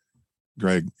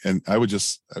 Greg. And I would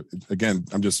just, again,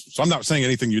 I'm not saying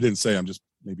anything you didn't say. I'm just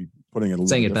maybe putting it a little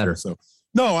saying bit it better. So,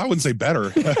 no, I wouldn't say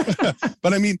better,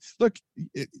 but I mean, look.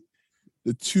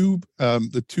 The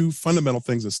two fundamental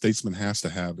things a statesman has to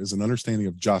have is an understanding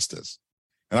of justice.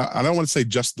 And I don't want to say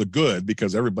just the good,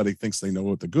 because everybody thinks they know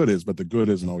what the good is, but the good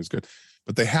isn't always good.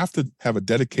 But they have to have a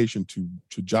dedication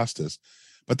to justice.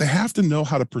 But they have to know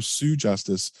how to pursue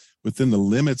justice within the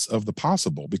limits of the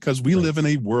possible, because we live in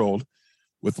a world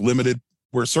with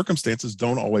where circumstances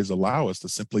don't always allow us to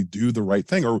simply do the right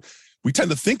thing. Or we tend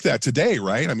to think that today,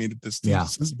 right? I mean, it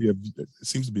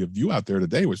seems to be a view out there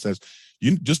today which says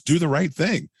you just do the right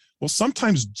thing. Well,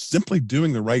 sometimes simply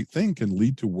doing the right thing can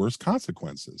lead to worse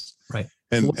consequences. Right.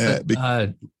 And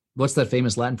what's that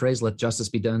famous Latin phrase? Let justice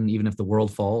be done even if the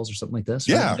world falls, or something like this.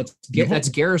 Yeah. Right? That's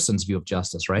Garrison's view of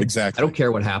justice, right? Exactly. I don't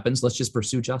care what happens. Let's just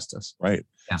pursue justice. Right.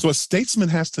 Yeah. So a statesman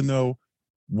has to know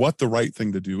what the right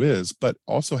thing to do is, but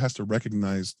also has to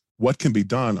recognize what can be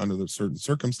done under the certain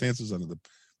circumstances, under the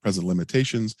present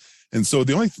limitations. And so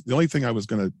the only thing I was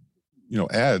going to,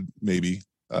 add maybe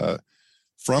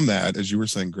from that, as you were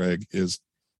saying, Greg, is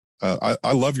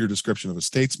I love your description of a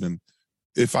statesman.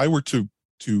 If I were to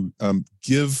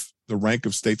give the rank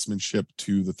of statesmanship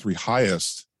to the three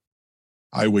highest,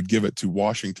 I would give it to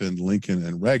Washington, Lincoln,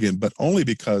 and Reagan, but only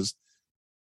because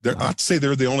they're not to say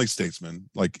they're the only statesmen,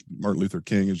 like Martin Luther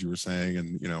King, as you were saying,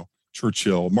 and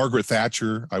Churchill, Margaret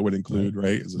Thatcher, I would include,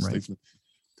 right, as a statesman.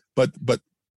 But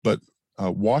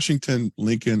Washington,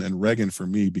 Lincoln, and Reagan for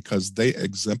me, because they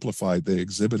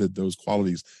exhibited those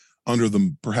qualities under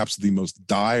perhaps the most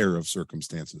dire of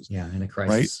circumstances. Yeah, in a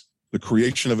crisis. Right? The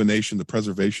creation of a nation, the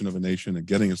preservation of a nation, and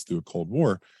getting us through a Cold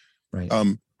War. Right.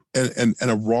 And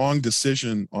a wrong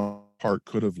decision on our part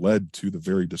could have led to the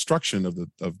very destruction of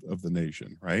the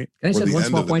nation, right? Can I say one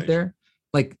small point nation. there?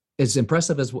 Like, as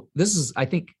impressive as this is, I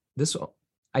think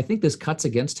this cuts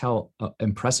against how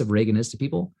impressive Reagan is to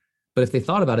people. But if they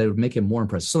thought about it, it would make him more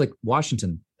impressive. So, like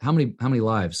Washington, how many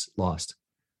lives lost?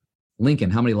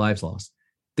 Lincoln, how many lives lost?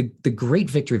 The great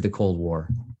victory of the Cold War.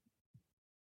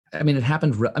 I mean, it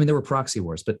happened. I mean, there were proxy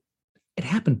wars, but it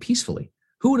happened peacefully.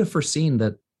 Who would have foreseen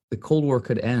that the Cold War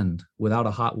could end without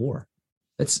a hot war?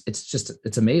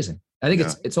 It's amazing. I think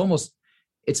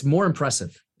it's more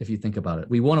impressive if you think about it.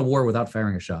 We won a war without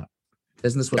firing a shot.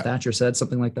 Isn't this what Thatcher said?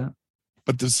 Something like that.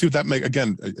 But to see what that make,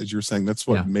 again, as you're saying, that's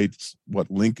what made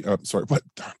what Lincoln.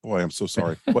 I'm so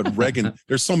sorry. What Reagan?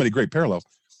 There's so many great parallels.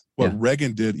 What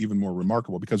Reagan did even more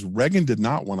remarkable, because Reagan did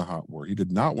not want a hot war. He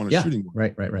did not want a shooting war.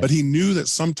 Right. But he knew that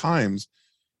sometimes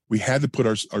we had to put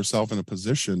ourselves in a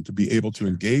position to be able to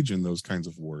engage in those kinds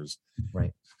of wars,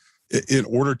 right, in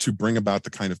order to bring about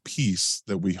the kind of peace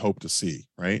that we hope to see,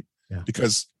 right? Yeah.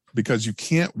 Because you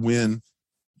can't win.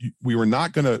 We were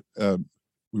not going to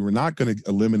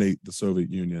eliminate the Soviet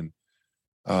Union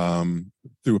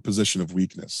through a position of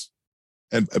weakness,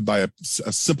 and by a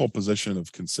simple position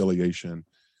of conciliation,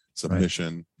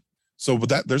 submission. Right. So,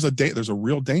 but there's a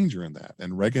real danger in that,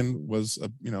 and Reagan was,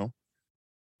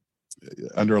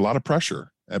 under a lot of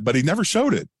pressure, but he never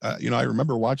showed it. I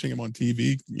remember watching him on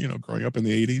TV, growing up in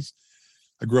the 80s.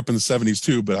 I grew up in the 70s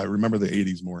too, but I remember the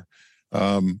 80s more.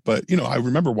 But I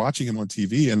remember watching him on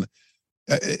TV, and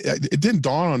it didn't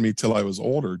dawn on me till I was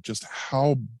older just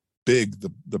how big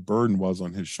the burden was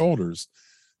on his shoulders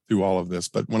through all of this.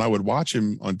 But when I would watch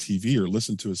him on TV or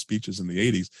listen to his speeches in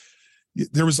the 80s,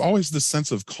 there was always this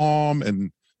sense of calm,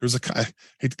 and I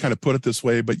hate to kind of put it this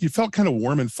way, but you felt kind of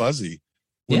warm and fuzzy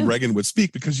when Reagan would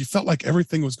speak, because you felt like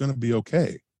everything was going to be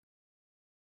okay.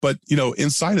 But,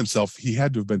 inside himself, he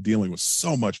had to have been dealing with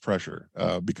so much pressure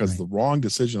because the wrong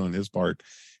decision on his part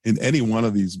in any one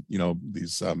of these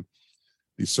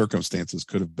circumstances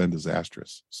could have been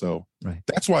disastrous. So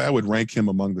that's why I would rank him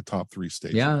among the top 3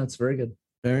 statesmen. Yeah, that's very good.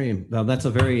 That's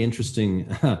a very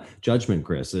interesting judgment,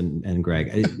 Chris and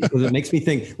Greg, because it makes me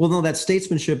think, that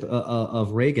statesmanship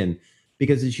of Reagan,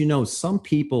 because as you know, some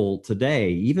people today,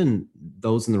 even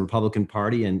those in the Republican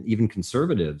Party and even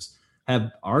conservatives,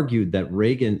 have argued that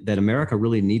America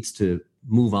really needs to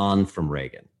move on from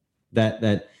Reagan,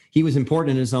 that he was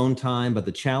important in his own time, but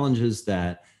the challenges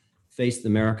that faced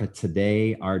America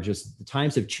today are just, the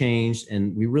times have changed,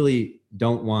 and we really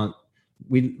don't want,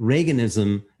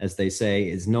 Reaganism, as they say,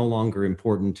 is no longer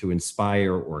important to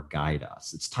inspire or guide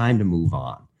us. It's time to move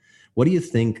on. What do you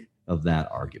think of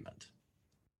that argument?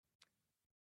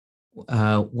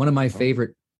 One of my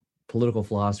favorite political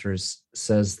philosophers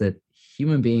says that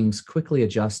human beings quickly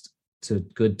adjust to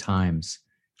good times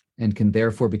and can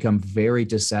therefore become very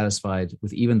dissatisfied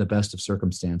with even the best of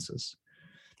circumstances.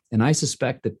 And I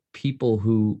suspect that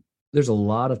there's a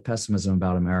lot of pessimism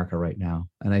about America right now.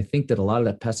 And I think that a lot of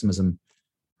that pessimism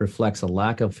reflects a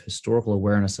lack of historical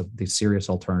awareness of the serious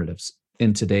alternatives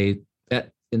in the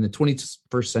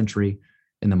 21st century,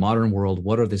 in the modern world.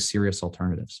 What are the serious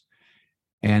alternatives?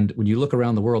 And when you look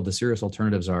around the world, the serious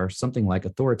alternatives are something like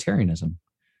authoritarianism.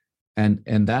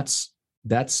 And that's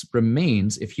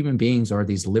remains, if human beings are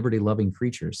these liberty-loving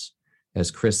creatures, as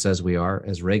Chris says we are,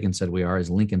 as Reagan said we are, as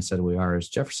Lincoln said we are, as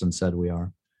Jefferson said we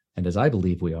are, and as I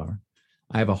believe we are,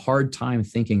 I have a hard time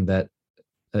thinking that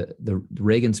the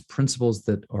Reagan's principles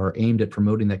that are aimed at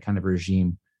promoting that kind of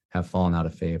regime have fallen out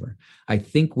of favor. I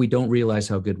think we don't realize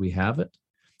how good we have it.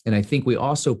 And I think we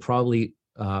also probably,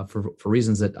 for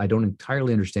reasons that I don't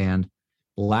entirely understand,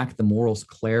 lack the moral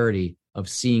clarity of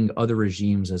seeing other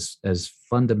regimes as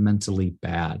fundamentally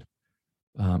bad.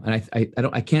 And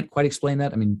I can't quite explain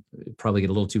that. I mean, probably get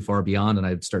a little too far beyond, and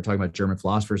I'd start talking about German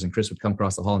philosophers, and Chris would come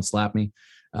across the hall and slap me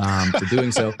for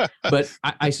doing so. But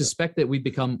I suspect that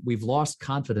we've lost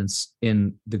confidence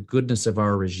in the goodness of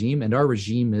our regime, and our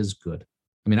regime is good.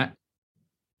 I mean,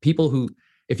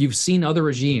 if you've seen other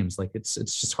regimes, like it's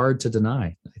just hard to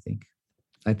deny.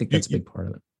 I think that's a big part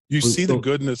of it. You see the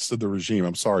goodness of the regime.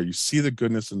 I'm sorry, you see the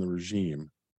goodness in the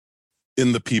regime,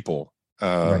 in the people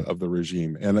of the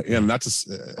regime, and not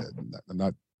to. I'm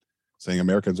not saying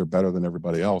Americans are better than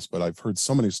everybody else, but I've heard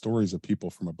so many stories of people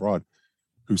from abroad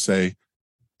who say,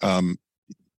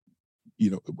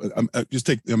 just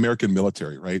take the American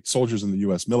military, right? Soldiers in the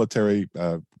U.S. military,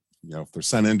 if they're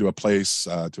sent into a place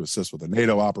to assist with a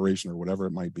NATO operation or whatever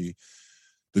it might be,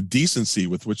 the decency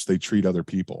with which they treat other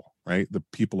people, right? The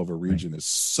people of a region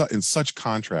is in such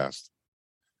contrast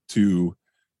to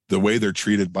the way they're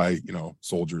treated by,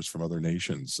 soldiers from other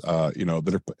nations, that are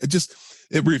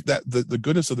the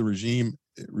goodness of the regime,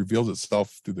 it reveals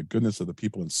itself through the goodness of the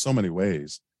people in so many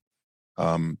ways.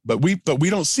 But we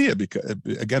don't see it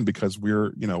because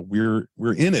we're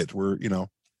in it.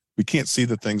 We can't see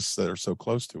the things that are so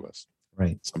close to us,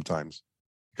 right? Sometimes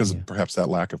because of perhaps that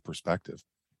lack of perspective.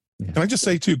 Yeah. Can I just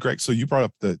say too, Greg, so you brought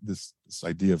up this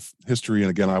idea of history, and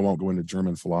again, I won't go into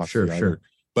German philosophy either. Sure.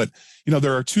 But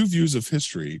there are two views of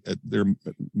history. There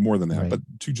are more than that, but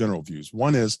two general views.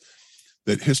 One is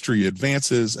that history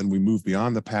advances and we move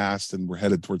beyond the past and we're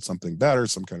headed towards something better,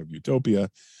 some kind of utopia.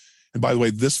 And by the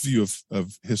way, this view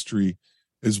of history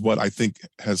is what I think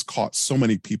has caught so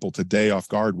many people today off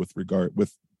guard with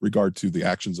regard to the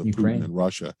actions of Putin and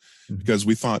Russia, because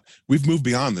we thought we've moved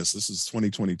beyond this. This is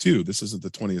 2022. This isn't the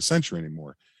 20th century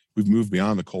anymore. We've moved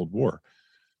beyond the Cold War.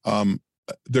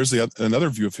 There's another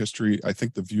view of history, I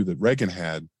think the view that Reagan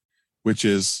had, which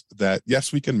is that,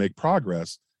 yes, we can make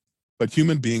progress, but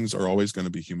human beings are always going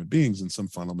to be human beings in some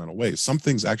fundamental ways. Some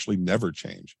things actually never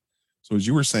change. So as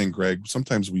you were saying, Greg,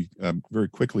 sometimes we very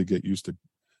quickly get used to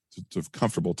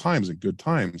comfortable times and good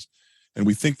times. And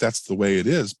we think that's the way it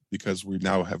is because we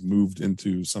now have moved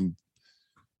into some,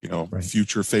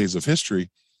 future phase of history.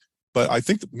 But I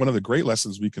think that one of the great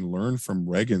lessons we can learn from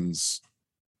Reagan's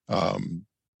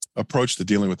approach to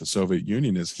dealing with the Soviet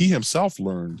Union is he himself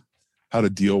learned how to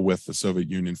deal with the Soviet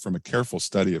Union from a careful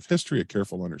study of history, a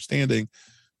careful understanding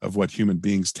of what human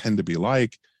beings tend to be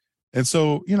like. And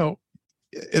so,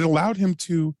 it allowed him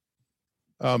to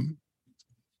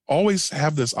always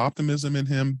have this optimism in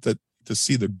him to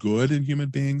see the good in human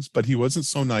beings, but he wasn't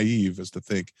so naive as to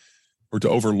think or to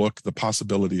overlook the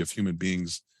possibility of human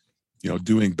beings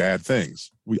doing bad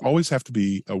things. We always have to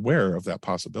be aware of that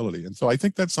possibility. And so I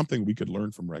think that's something we could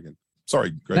learn from Reagan.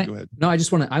 Sorry, Greg, go ahead. No, that's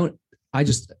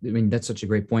such a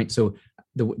great point. So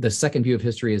the second view of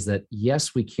history is that,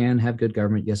 yes, we can have good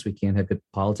government. Yes, we can have good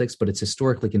politics, but it's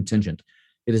historically contingent.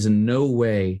 It is in no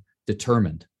way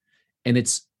determined. And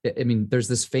there's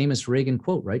this famous Reagan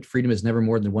quote, right? Freedom is never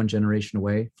more than one generation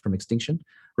away from extinction,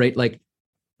 right? Like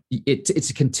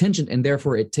it's a contingent, and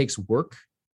therefore it takes work.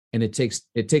 And it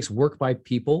takes work by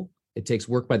people. It takes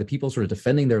work by the people sort of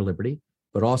defending their liberty,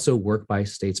 but also work by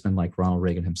statesmen like Ronald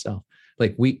Reagan himself.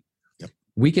 Like we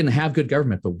can have good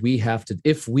government, but we have to,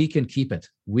 if we can keep it,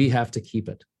 we have to keep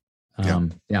it.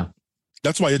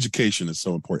 That's why education is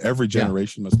so important. Every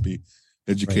generation must be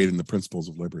educated in the principles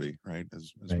of liberty, right?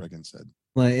 As Reagan said.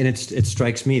 Well, and it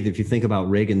strikes me that if you think about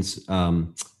Reagan's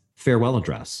farewell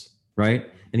address, right?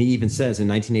 And he even says in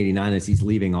 1989, as he's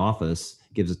leaving office,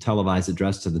 gives a televised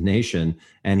address to the nation.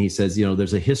 And he says,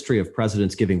 there's a history of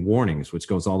presidents giving warnings, which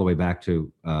goes all the way back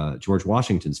to George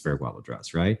Washington's farewell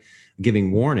address, right?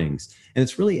 Giving warnings. And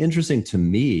it's really interesting to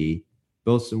me,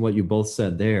 both in what you both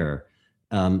said there.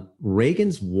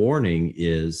 Reagan's warning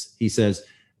is, he says,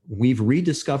 we've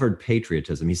rediscovered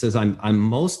patriotism. He says, I'm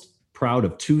most proud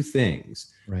of two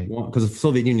things, right? Because the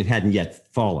Soviet Union hadn't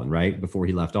yet fallen, right? Before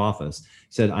he left office. He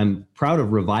said, I'm proud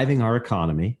of reviving our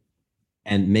economy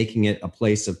and making it a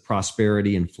place of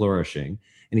prosperity and flourishing.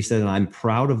 And he said, and I'm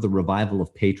proud of the revival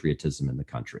of patriotism in the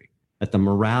country, that the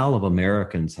morale of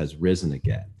Americans has risen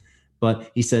again. But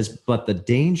he says, but the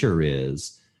danger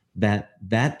is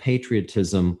that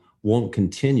patriotism won't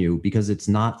continue because it's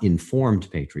not informed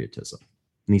patriotism.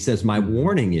 And he says, my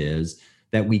warning is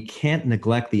that we can't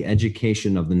neglect the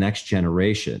education of the next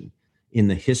generation in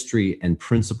the history and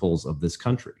principles of this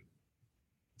country.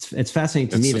 It's fascinating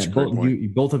to me that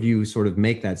both of you sort of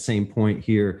make that same point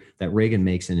here that Reagan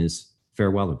makes in his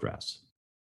farewell address.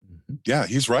 Yeah,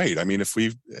 he's right. I mean, if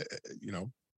we,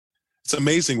 it's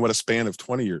amazing what a span of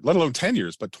 20 years, let alone 10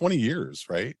 years, but 20 years,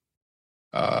 right?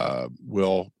 How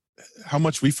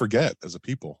much we forget as a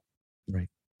people. Right.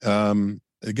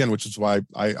 Again, which is why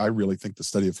I really think the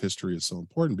study of history is so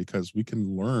important, because we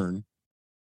can learn,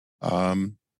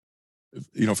 from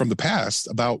the past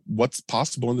about what's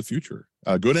possible in the future,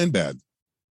 good and bad.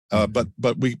 But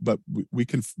we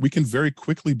can very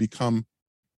quickly become,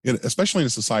 especially in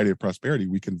a society of prosperity,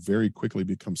 we can very quickly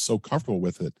become so comfortable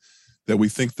with it that we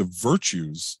think the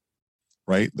virtues,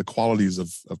 right, the qualities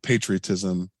of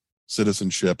patriotism,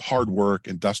 citizenship, hard work,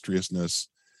 industriousness,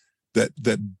 that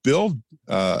build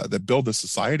the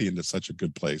society into such a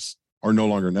good place are no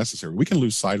longer necessary. We can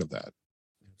lose sight of that.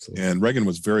 Absolutely. And Reagan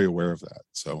was very aware of that.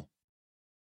 So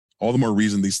all the more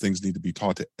reason these things need to be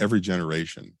taught to every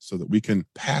generation so that we can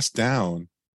pass down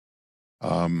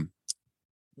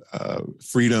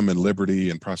freedom and liberty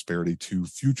and prosperity to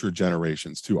future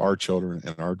generations, to our children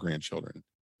and our grandchildren.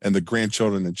 and the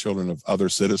grandchildren and children of other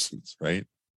citizens, right?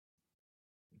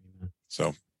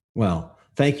 So, well,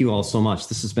 thank you all so much.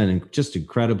 This has been just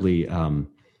incredibly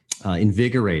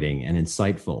invigorating and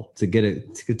insightful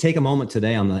to take a moment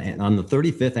today on the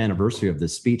 35th anniversary of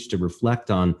this speech to reflect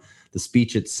on the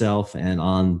speech itself and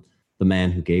on the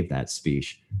man who gave that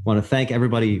speech. I want to thank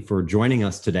everybody for joining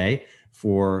us today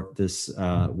for this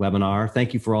webinar.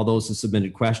 Thank you for all those who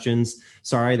submitted questions.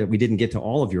 Sorry that we didn't get to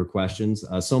all of your questions.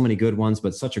 So many good ones,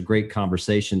 but such a great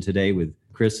conversation today with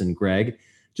Chris and Greg.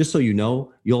 Just so you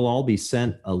know, you'll all be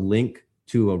sent a link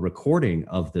to a recording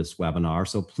of this webinar.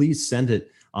 So please send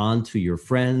it on to your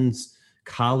friends,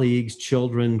 colleagues,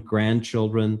 children,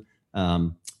 grandchildren.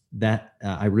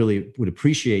 I really would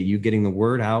appreciate you getting the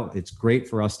word out. It's great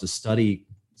for us to study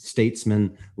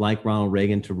statesmen like Ronald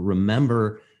Reagan, to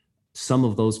remember some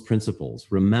of those principles,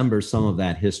 remember some of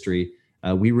that history.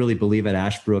 We really believe at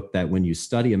Ashbrook that when you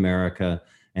study America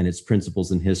and its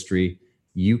principles and history,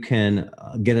 you can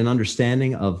get an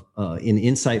understanding of an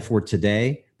insight for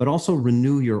today, but also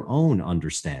renew your own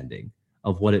understanding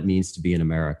of what it means to be an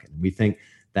American. We think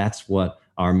that's what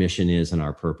our mission is and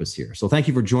our purpose here. So thank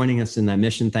you for joining us in that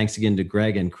mission. Thanks again to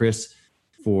Greg and Chris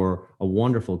for a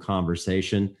wonderful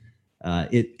conversation.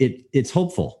 It's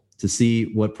hopeful to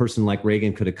see what a person like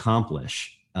Reagan could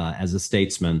accomplish as a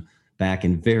statesman back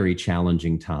in very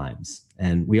challenging times.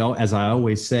 And we all, as I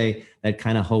always say, that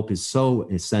kind of hope is so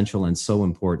essential and so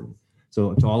important.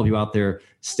 So to all of you out there,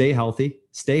 stay healthy,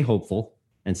 stay hopeful,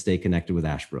 and stay connected with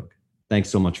Ashbrook. Thanks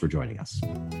so much for joining us.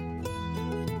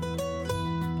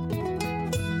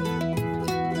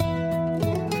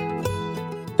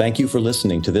 Thank you for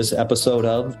listening to this episode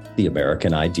of The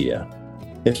American Idea.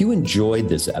 If you enjoyed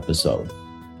this episode,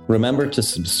 remember to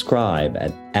subscribe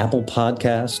at Apple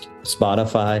Podcast,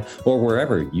 Spotify, or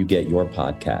wherever you get your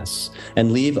podcasts,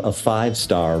 and leave a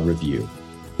 5-star review.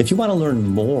 If you want to learn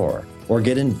more or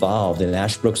get involved in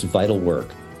Ashbrook's vital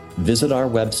work, visit our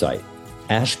website,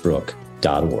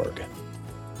 ashbrook.org.